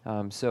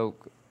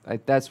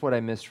 That's what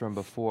I missed from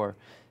before.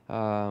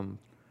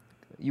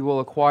 You will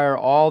acquire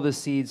all the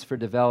seeds for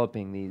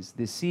developing these.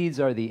 The seeds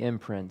are the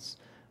imprints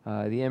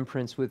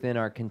within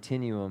our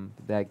continuum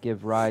that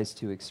give rise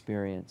to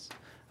experience.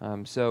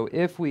 So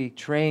if we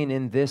train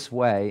in this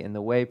way, in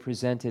the way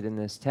presented in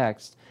this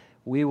text,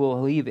 we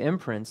will leave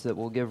imprints that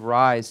will give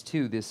rise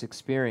to this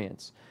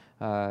experience.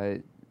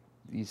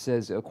 He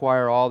says,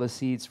 acquire all the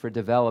seeds for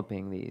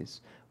developing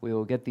these. We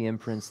will get the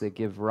imprints that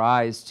give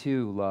rise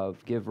to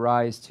love, give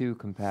rise to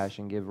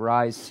compassion, give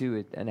rise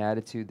to an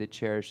attitude that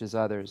cherishes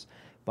others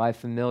by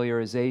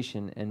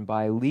familiarization and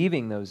by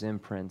leaving those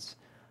imprints.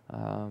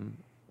 And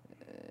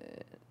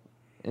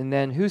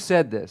then who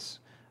said this?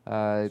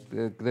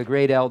 The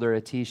great elder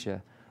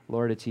Atisha,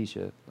 Lord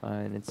Atisha.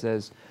 And it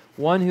says,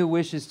 one who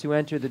wishes to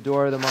enter the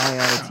door of the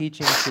Mahayana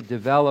teaching should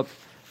develop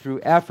through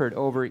effort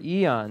over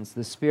eons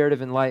the spirit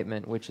of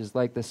enlightenment, which is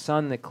like the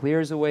sun that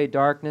clears away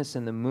darkness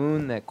and the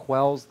moon that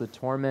quells the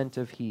torment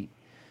of heat.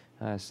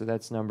 So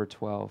that's number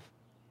 12.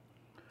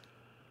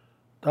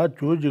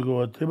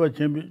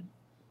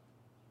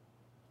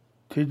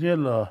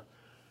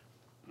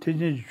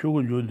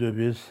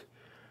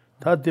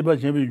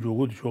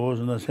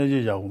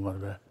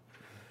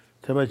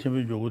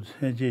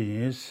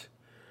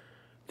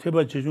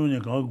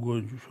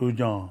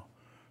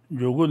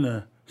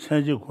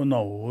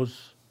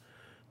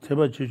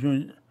 Teba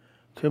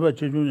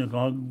chechun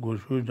gang go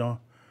shu jang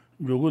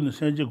jogu ne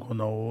senji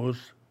kona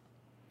os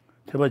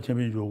teba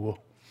chemi jogu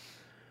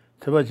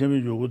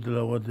de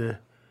la wade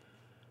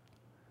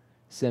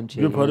semche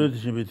yo pare de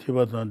chemi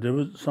teba tan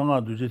de sanga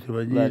du je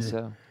teba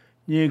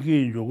ni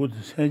ki jogu de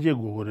senji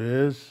go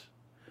res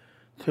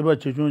teba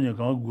chechun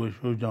gang go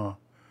shu jang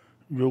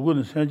jogu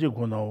ne senji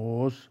kona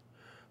os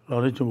la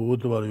re chemu go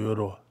de ba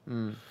yoro.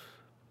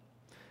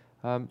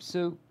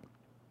 So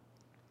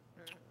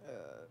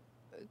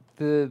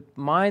the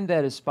mind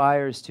that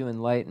aspires to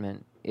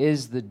enlightenment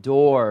is the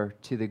door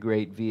to the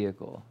great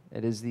vehicle.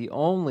 It is the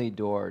only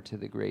door to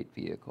the great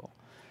vehicle.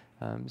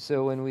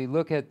 So when we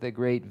look at the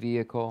great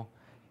vehicle,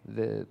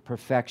 the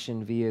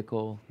perfection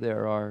vehicle,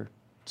 there are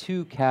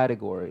two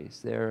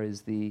categories. There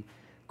is the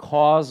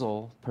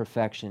causal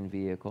perfection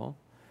vehicle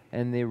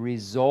and the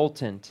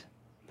resultant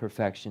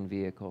perfection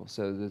vehicle.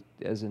 So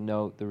as a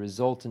note, the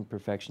resultant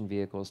perfection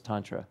vehicle is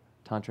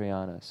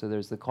Tantrayana. So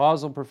there's the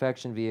causal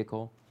perfection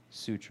vehicle,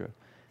 Sutra.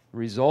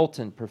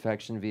 Resultant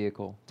perfection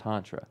vehicle,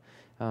 Tantra.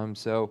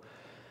 So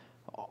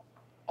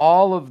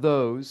all of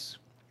those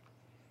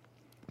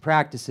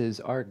practices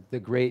are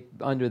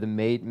under the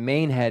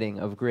main heading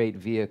of great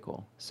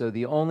vehicle. So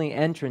the only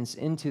entrance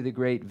into the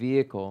great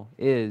vehicle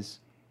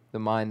is the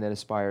mind that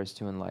aspires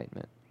to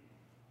enlightenment.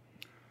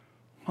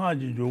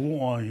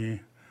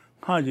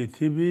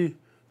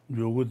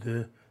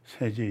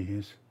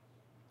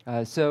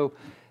 So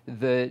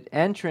the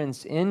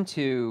entrance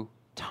into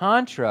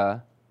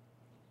Tantra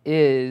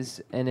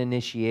is an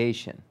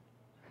initiation.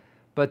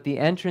 But the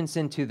entrance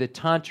into the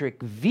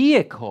tantric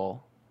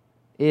vehicle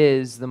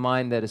is the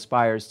mind that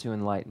aspires to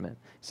enlightenment.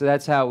 So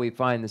that's how we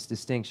find this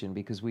distinction,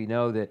 because we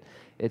know that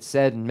it's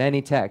said in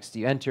many texts,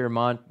 you enter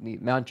mantra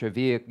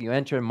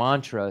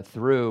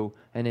through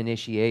an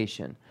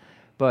initiation.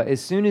 But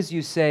as soon as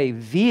you say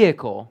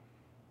vehicle,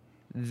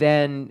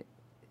 then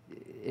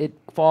it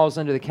falls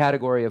under the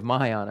category of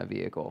Mahayana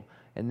vehicle.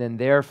 And then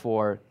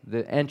therefore,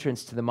 the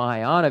entrance to the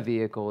Mahayana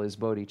vehicle is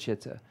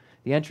bodhicitta.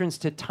 The entrance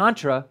to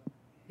Tantra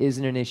is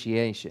an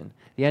initiation.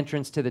 The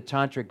entrance to the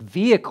Tantric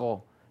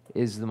vehicle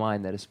is the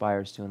mind that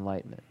aspires to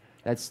enlightenment.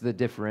 That's the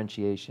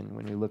differentiation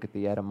when we look at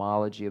the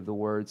etymology of the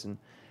words and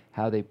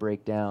how they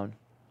break down.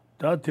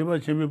 So the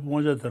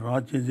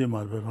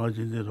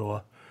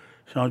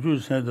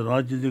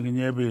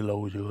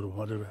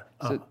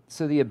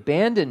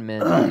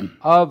abandonment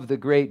of the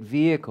great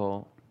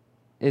vehicle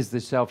is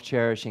the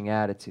self-cherishing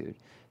attitude.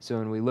 So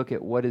when we look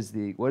at what does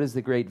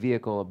the great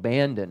vehicle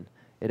abandon,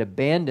 it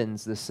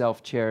abandons the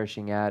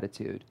self-cherishing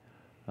attitude.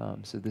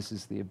 So this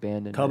is the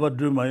abandonment.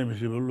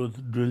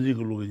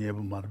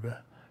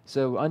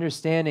 So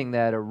understanding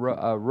that a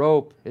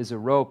rope is a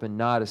rope and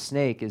not a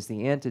snake is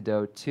the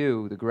antidote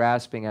to the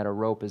grasping at a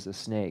rope as a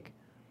snake,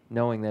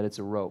 knowing that it's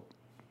a rope.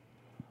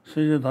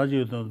 So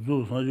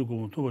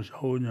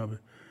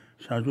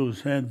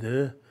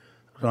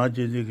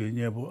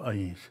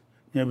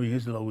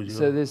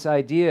this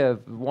idea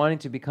of wanting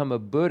to become a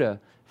Buddha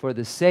for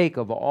the sake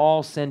of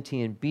all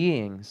sentient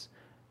beings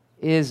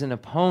is an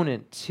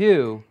opponent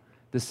to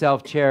the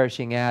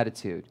self-cherishing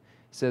attitude.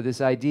 So this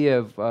idea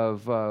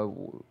of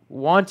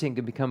wanting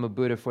to become a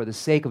Buddha for the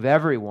sake of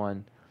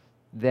everyone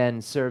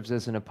then serves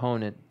as an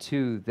opponent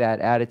to that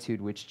attitude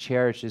which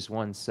cherishes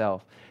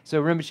oneself.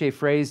 So Rinpoche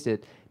phrased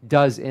it,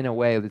 does in a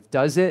way.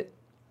 Does it?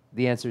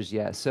 The answer is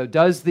yes. So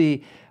does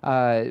the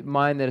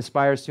mind that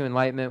aspires to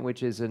enlightenment,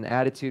 which is an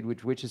attitude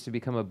which wishes to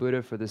become a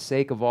Buddha for the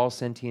sake of all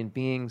sentient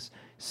beings,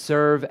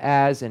 serve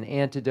as an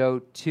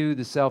antidote to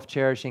the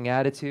self-cherishing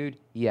attitude?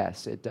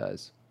 Yes, it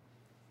does.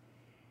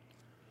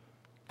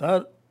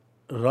 다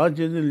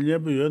라진을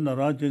예부여 나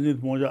라진이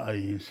뭐자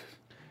아이스.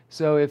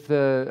 So if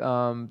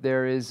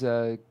there is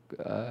an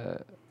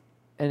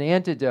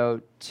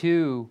antidote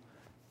to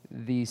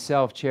the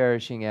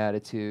self-cherishing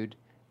attitude,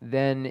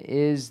 then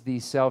is the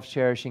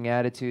self-cherishing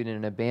attitude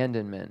an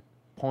abandonment?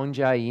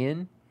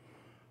 Ponjayin?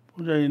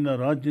 본자이나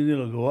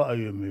라진을 거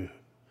아이메.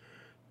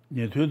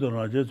 네트도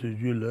라제스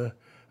줄래.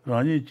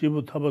 라니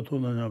집부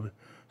타바토나냐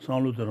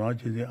상루도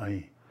라진이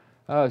아이.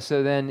 Oh,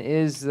 so then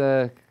is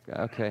the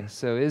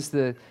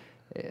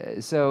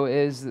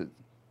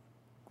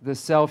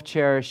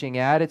self-cherishing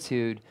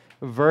attitude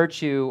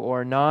virtue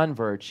or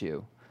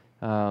non-virtue?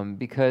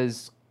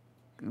 Because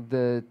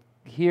the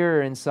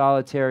here in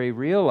solitary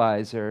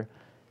realizer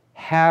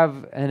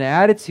have an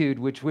attitude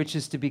which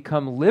wishes to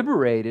become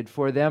liberated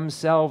for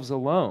themselves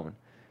alone,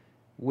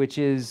 which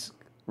is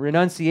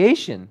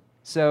renunciation.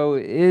 So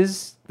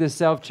is the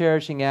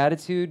self-cherishing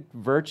attitude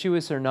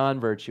virtuous or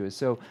non-virtuous?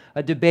 So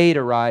a debate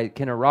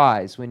can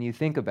arise when you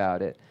think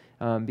about it,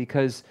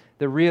 because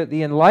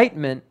the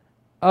enlightenment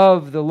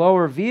of the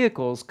lower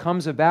vehicles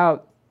comes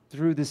about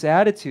through this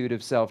attitude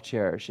of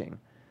self-cherishing.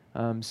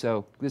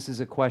 So this is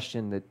a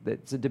question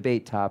that's a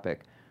debate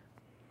topic.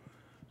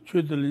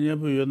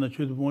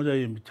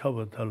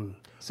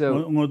 So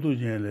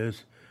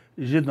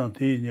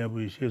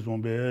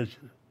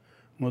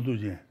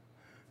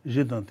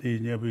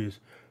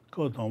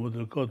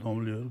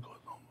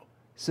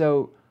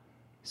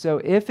So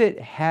if it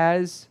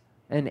has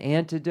an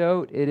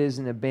antidote, it is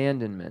an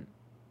abandonment.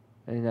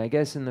 And I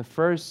guess in the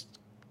first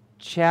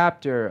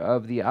chapter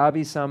of the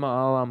Abhisama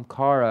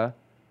Alamkara,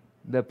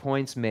 the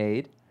point's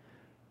made.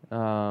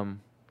 I'm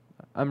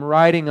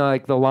writing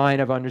like the line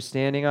of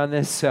understanding on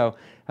this, so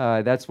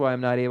that's why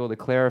I'm not able to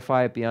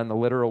clarify it beyond the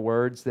literal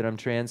words that I'm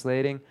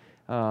translating.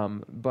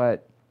 So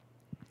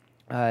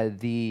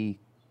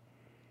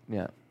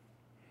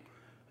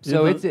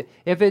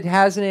if it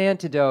has an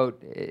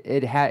antidote,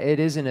 it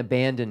is an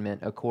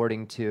abandonment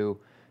according to,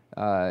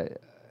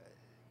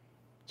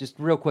 just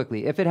real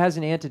quickly, if it has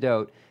an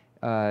antidote,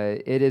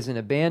 it is an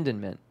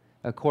abandonment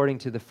according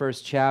to the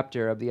first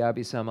chapter of the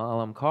Abhisama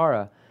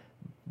Alamkara.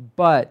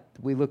 But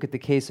we look at the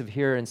case of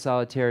here in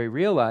solitary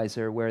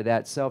realizer, where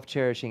that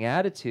self-cherishing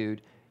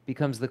attitude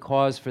becomes the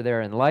cause for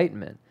their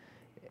enlightenment.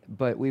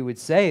 But we would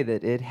say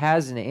that it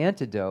has an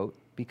antidote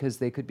because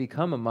they could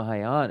become a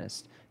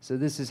Mahayanist. So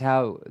this is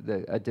how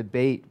a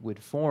debate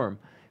would form,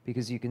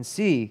 because you can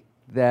see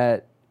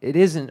that it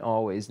isn't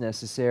always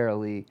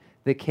necessarily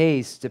the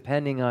case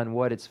depending on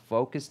what it's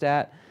focused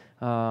at.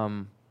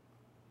 So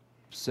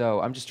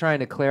I'm just trying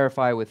to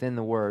clarify within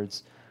the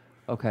words.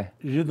 Okay.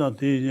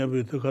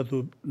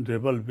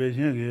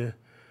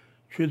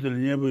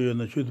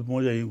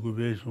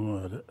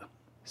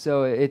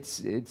 So it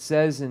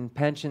says in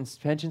Pension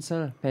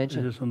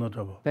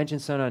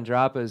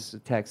Sonandrapa's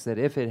text that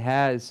if it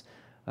has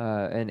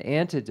an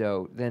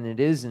antidote, then it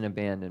is an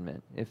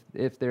abandonment.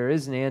 If there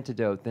is an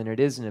antidote, then it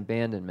is an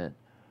abandonment.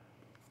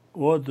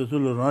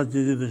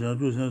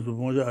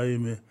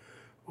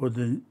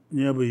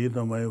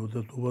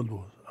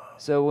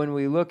 So when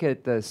we look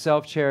at the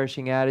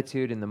self-cherishing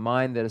attitude and the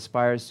mind that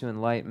aspires to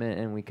enlightenment,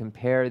 and we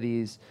compare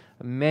these,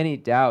 many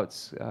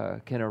doubts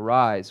can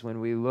arise when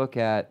we look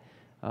at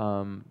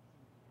an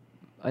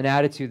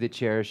attitude that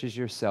cherishes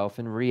yourself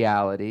in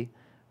reality,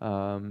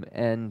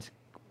 and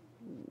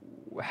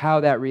how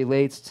that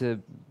relates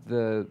to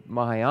the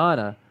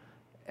Mahayana,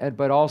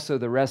 but also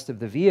the rest of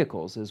the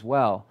vehicles as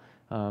well.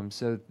 In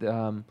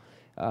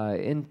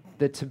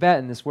the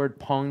Tibetan, this word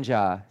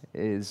pongja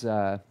is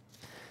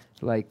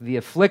like the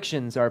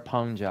afflictions are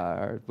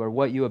panja, or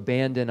what you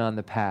abandon on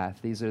the path.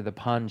 These are the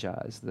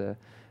panjas.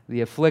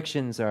 The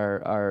afflictions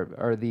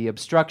are the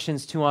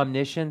obstructions to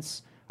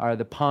omniscience are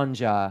the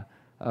panja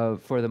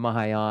for the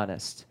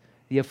Mahayanist.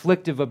 The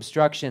afflictive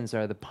obstructions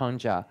are the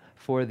panja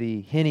for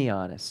the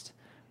Hinayanist.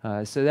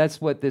 So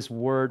that's what this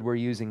word we're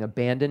using,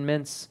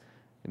 abandonments,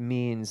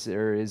 means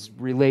or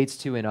relates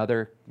to in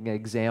other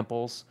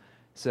examples.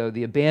 So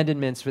the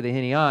abandonments for the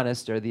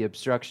Hinayanist are the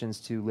obstructions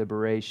to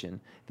liberation.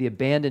 The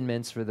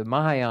abandonments for the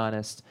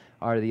Mahayanist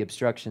are the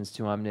obstructions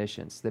to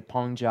omniscience. The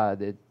pongja,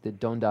 the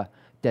donda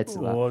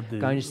detsila.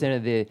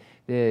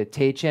 The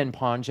teichen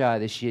pongja,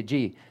 the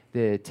shiji.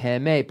 The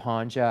teme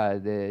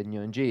pongja, the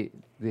nyonji,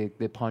 the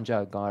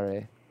pongja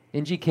gare.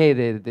 Injike,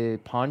 the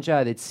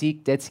pongja that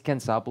seek detsikan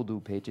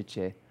sapudu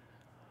pecheche.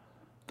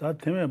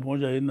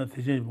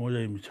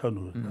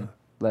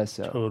 Less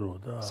so.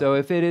 So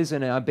if it is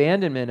an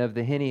abandonment of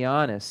the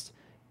Hinayanist,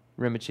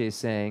 Rinpoche is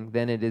saying,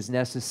 then it is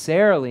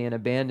necessarily an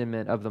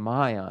abandonment of the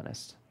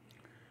Mahayanist.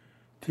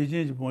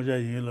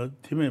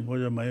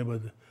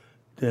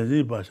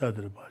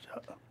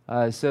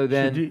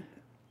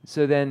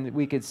 So then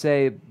we could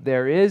say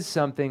there is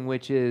something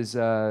which is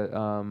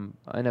an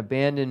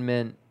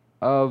abandonment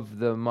of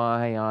the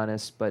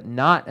Mahayanist, but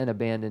not an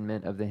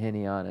abandonment of the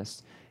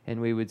Hinayanist. And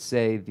we would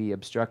say the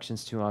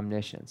obstructions to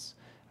omniscience.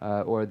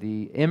 or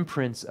the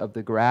imprints of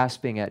the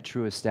grasping at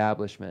true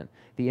establishment.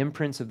 The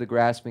imprints of the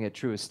grasping at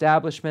true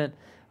establishment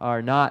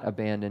are not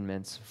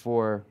abandonments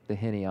for the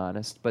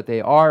Hinayanist, but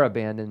they are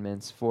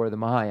abandonments for the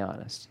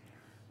Mahayanist.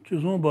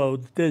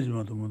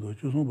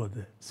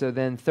 So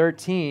then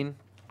 13,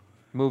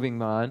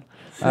 moving on,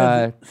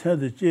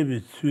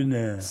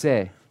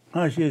 say.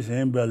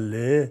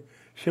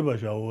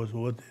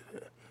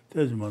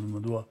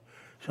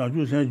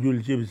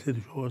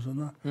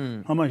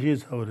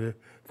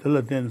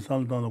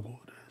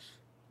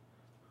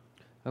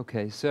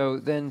 Okay, so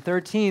then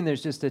 13,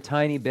 there's just a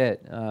tiny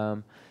bit.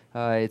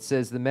 It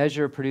says the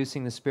measure of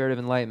producing the spirit of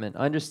enlightenment.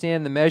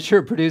 Understand the measure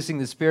of producing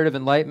the spirit of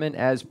enlightenment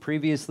as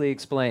previously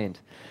explained.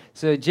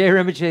 So J.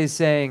 Rinpoche is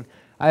saying,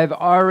 I've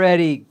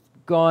already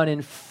gone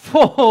in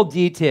full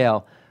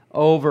detail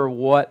over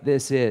what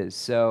this is.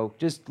 So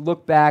just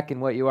look back in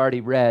what you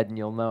already read and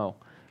you'll know.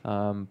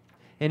 And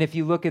if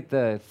you look at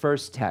the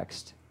first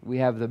text, we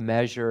have the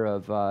measure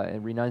of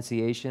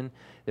renunciation.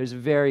 There's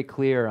very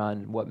clear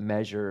on what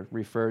measure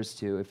refers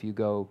to if you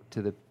go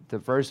to the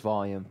first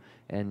volume,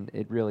 and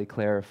it really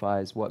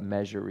clarifies what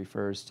measure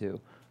refers to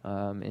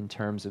in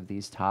terms of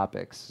these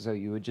topics. So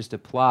you would just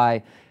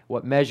apply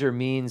what measure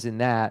means in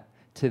that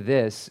to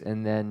this,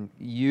 and then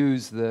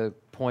use the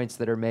points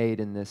that are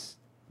made in this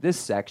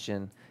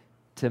section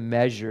to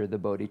measure the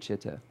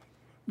bodhicitta.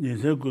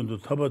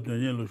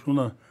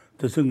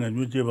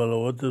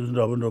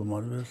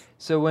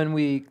 So when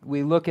we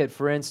look at,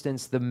 for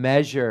instance, the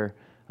measure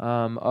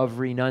of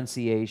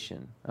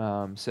renunciation,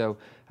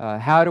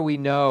 how do we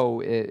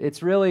know?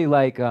 It's really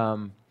like,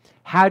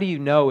 how do you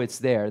know it's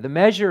there? The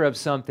measure of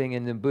something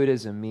in the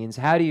Buddhism means,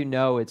 how do you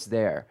know it's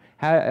there?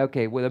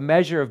 With a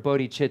measure of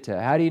bodhicitta,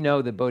 how do you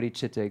know that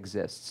bodhicitta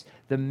exists?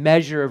 The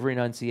measure of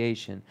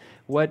renunciation.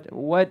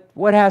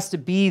 What has to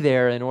be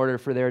there in order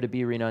for there to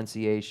be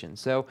renunciation?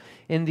 So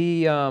in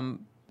the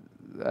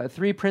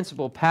Three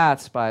Principal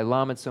Paths by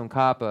Lama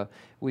Tsongkhapa,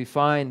 we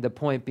find the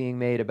point being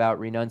made about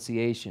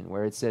renunciation,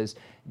 where it says,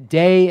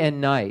 day and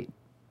night.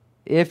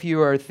 If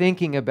you are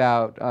thinking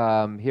about,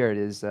 here it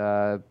is,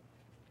 I'll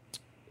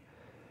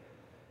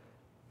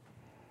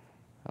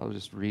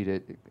just read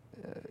it.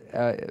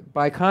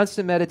 By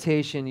constant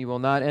meditation, you will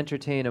not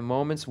entertain a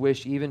moment's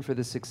wish even for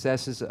the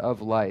successes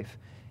of life.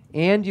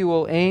 And you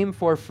will aim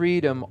for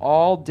freedom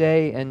all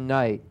day and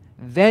night.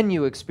 Then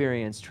you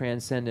experience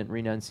transcendent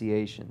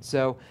renunciation.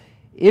 So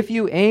if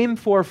you aim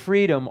for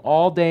freedom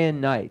all day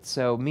and night,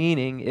 so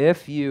meaning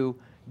if you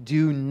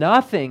do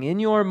nothing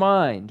in your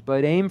mind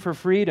but aim for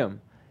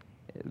freedom,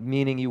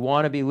 meaning you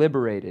want to be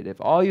liberated,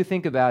 if all you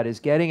think about is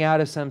getting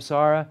out of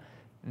samsara,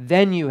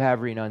 then you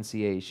have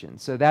renunciation.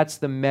 So that's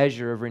the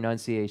measure of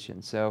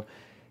renunciation. So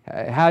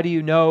how do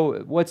you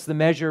know what's the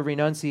measure of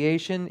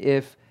renunciation?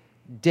 If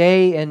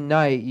day and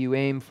night you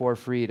aim for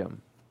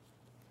freedom.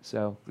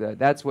 So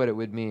that's what it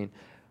would mean.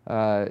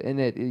 And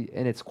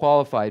it's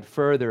qualified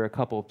further a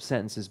couple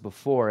sentences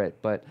before it,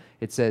 but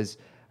it says,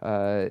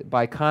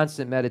 by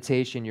constant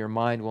meditation, your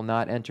mind will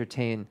not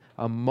entertain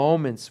a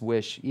moment's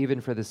wish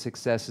even for the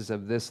successes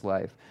of this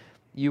life.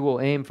 You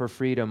will aim for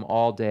freedom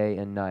all day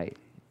and night.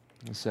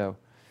 So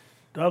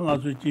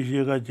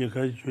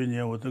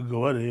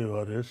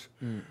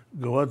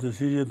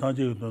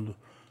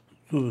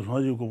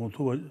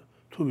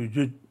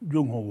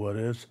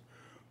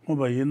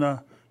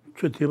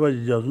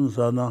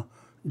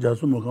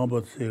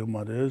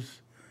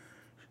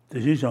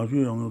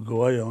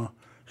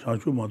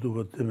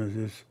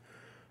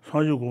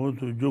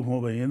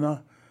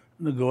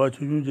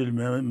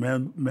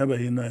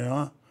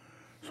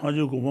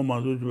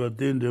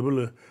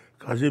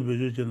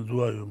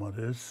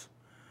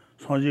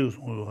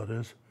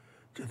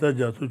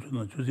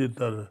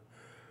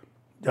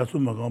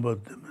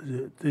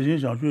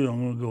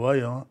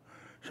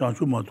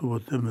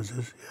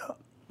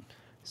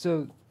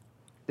So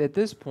at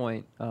this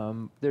point,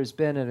 there's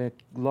been a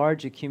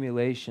large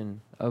accumulation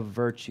of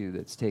virtue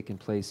that's taken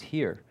place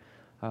here.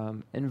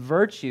 And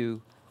virtue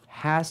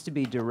has to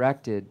be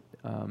directed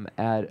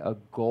at a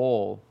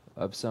goal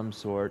of some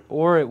sort,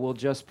 or it will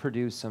just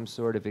produce some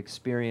sort of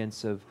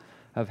experience of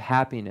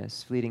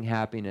happiness, fleeting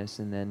happiness,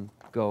 and then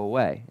go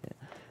away.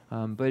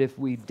 But if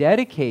we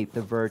dedicate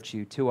the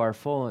virtue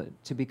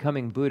to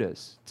becoming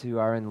Buddhas, to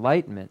our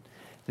enlightenment,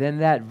 then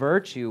that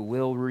virtue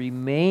will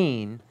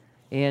remain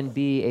and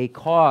be a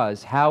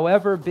cause,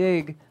 however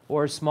big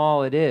or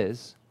small it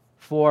is,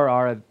 for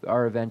our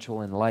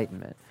eventual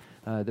enlightenment.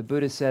 The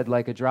Buddha said,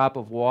 like a drop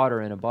of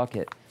water in a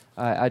bucket,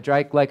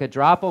 like a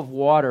drop of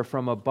water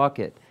from a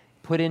bucket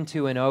put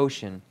into an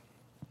ocean,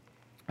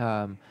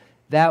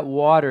 that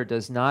water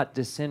does not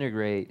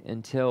disintegrate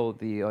until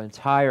the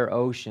entire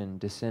ocean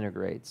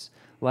disintegrates.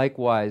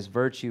 Likewise,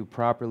 virtue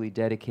properly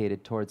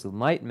dedicated towards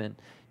enlightenment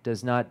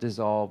does not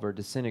dissolve or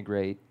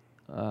disintegrate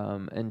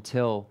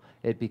until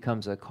it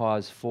becomes a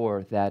cause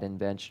for that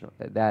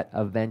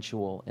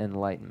eventual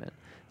enlightenment.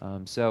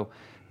 So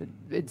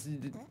it's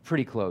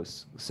pretty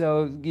close.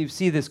 So you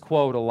see this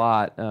quote a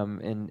lot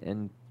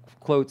and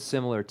quotes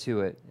similar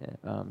to it.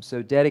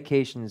 So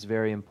dedication is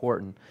very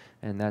important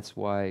And that's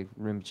why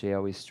Rinpoche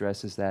always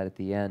stresses that at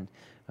the end.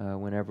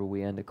 Whenever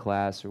we end a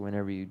class or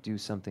whenever you do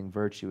something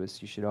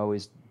virtuous, you should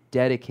always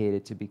dedicate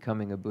it to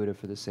becoming a Buddha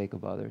for the sake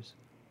of others.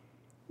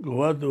 We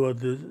want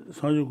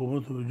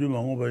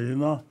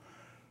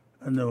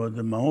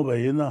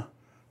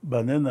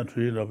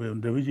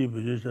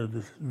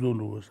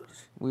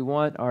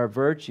our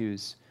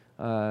virtues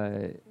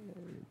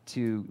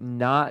to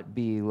not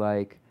be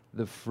like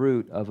the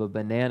fruit of a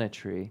banana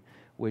tree,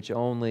 which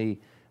only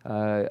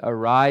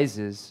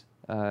arises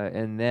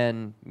and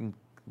then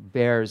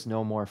bears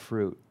no more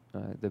fruit,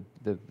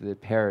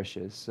 that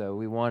perishes. So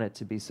we want it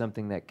to be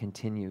something that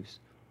continues.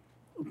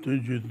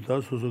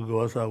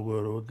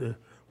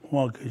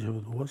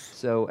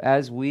 So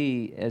as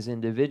we, as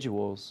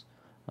individuals,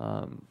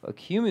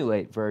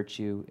 accumulate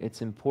virtue,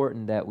 it's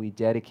important that we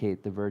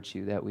dedicate the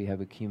virtue that we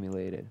have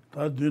accumulated.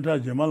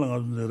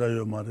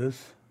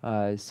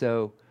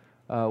 So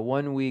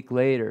 1 week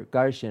later,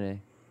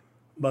 Garshine.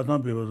 Ale,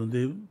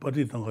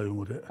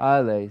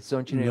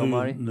 Sonchine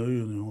Omari.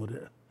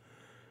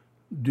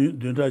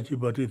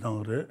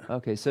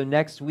 Okay, so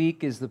next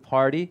week is the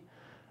party.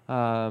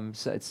 So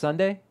it's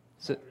Sunday?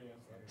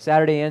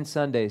 Saturday and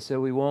Sunday,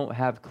 so we won't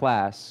have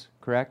class,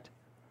 correct?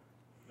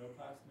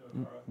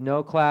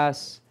 No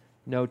class,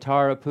 no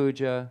Tara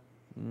Puja,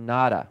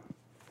 nada.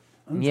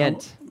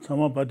 Nient.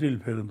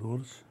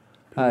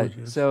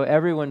 So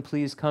everyone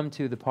please come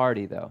to the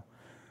party, though.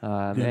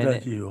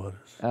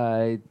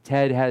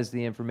 Ted has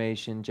the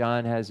information,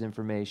 John has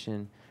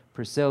information,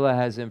 Priscilla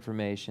has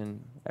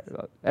information.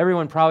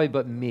 Everyone probably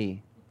but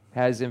me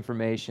has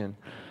information.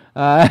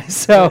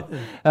 So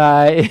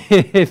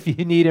if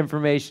you need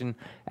information,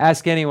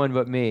 ask anyone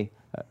but me,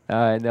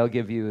 and they'll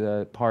give you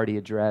the party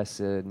address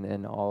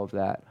and all of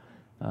that.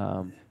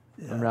 I'm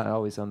not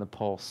always on the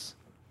pulse.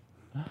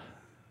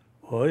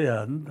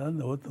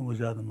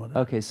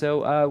 Okay,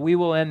 so we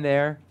will end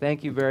there.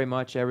 Thank you very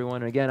much,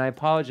 everyone. Again, I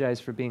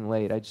apologize for being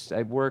late.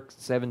 I work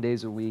 7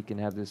 days a week and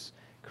have this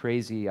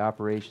crazy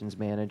operations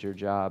manager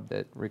job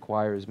that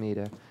requires me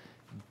to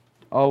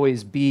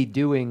always be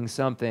doing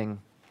something,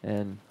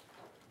 and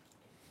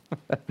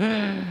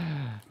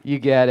you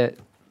get it.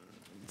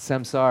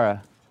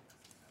 Samsara.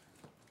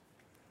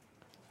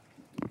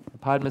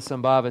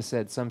 Padmasambhava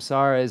said,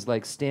 samsara is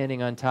like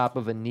standing on top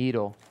of a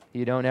needle.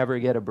 You don't ever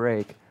get a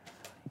break.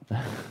 All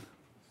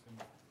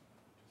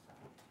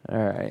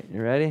right,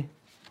 you ready?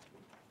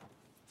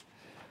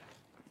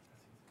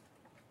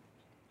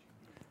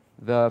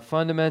 The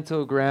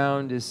fundamental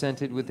ground is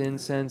scented with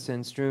incense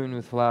and strewn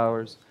with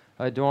flowers,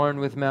 adorned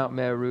with Mount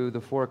Meru,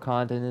 the 4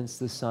 continents,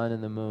 the sun,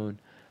 and the moon.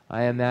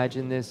 I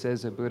imagine this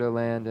as a Buddha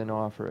land and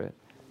offer it.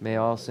 May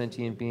all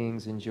sentient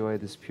beings enjoy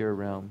this pure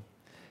realm.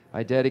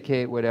 I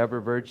dedicate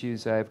whatever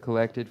virtues I have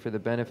collected for the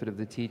benefit of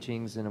the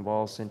teachings and of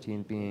all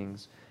sentient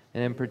beings,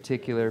 and in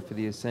particular for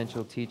the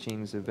essential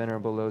teachings of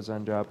Venerable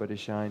Lobsang Drakpa to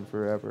shine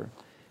forever.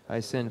 I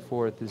send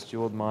forth this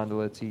jeweled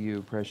mandala to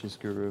you, precious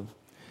Guru.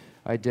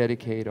 I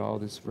dedicate all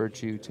this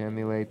virtue to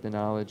emulate the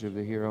knowledge of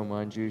the hero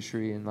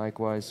Manjushri and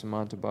likewise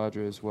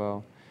Samantabhadra as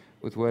well,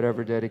 with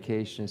whatever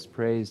dedication is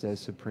praised as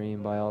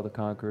supreme by all the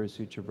conquerors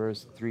who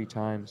traversed 3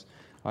 times.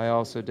 I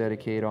also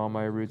dedicate all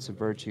my roots of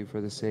virtue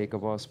for the sake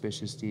of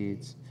auspicious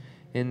deeds.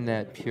 In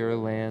that pure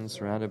land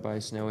surrounded by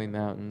snowy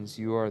mountains,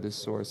 you are the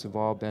source of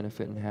all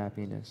benefit and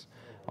happiness.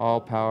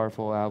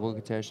 All-powerful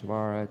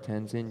Avalokiteshvara,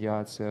 Tenzin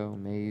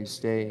Gyatso, may you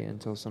stay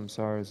until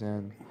samsara's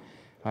end.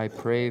 I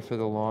pray for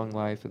the long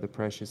life of the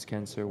precious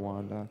Khensur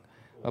Wandak,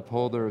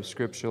 upholder of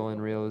scriptural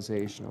and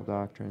realizational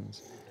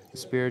doctrines, a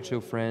spiritual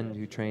friend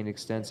who trained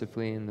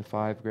extensively in the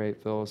 5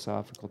 great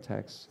philosophical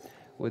texts,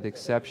 with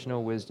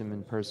exceptional wisdom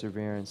and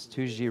perseverance.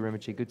 Tuji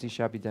Rinpoche Guti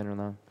Shapi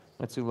Denrana,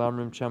 Matsu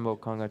Lamrim Chenmo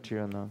Konga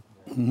Tirana.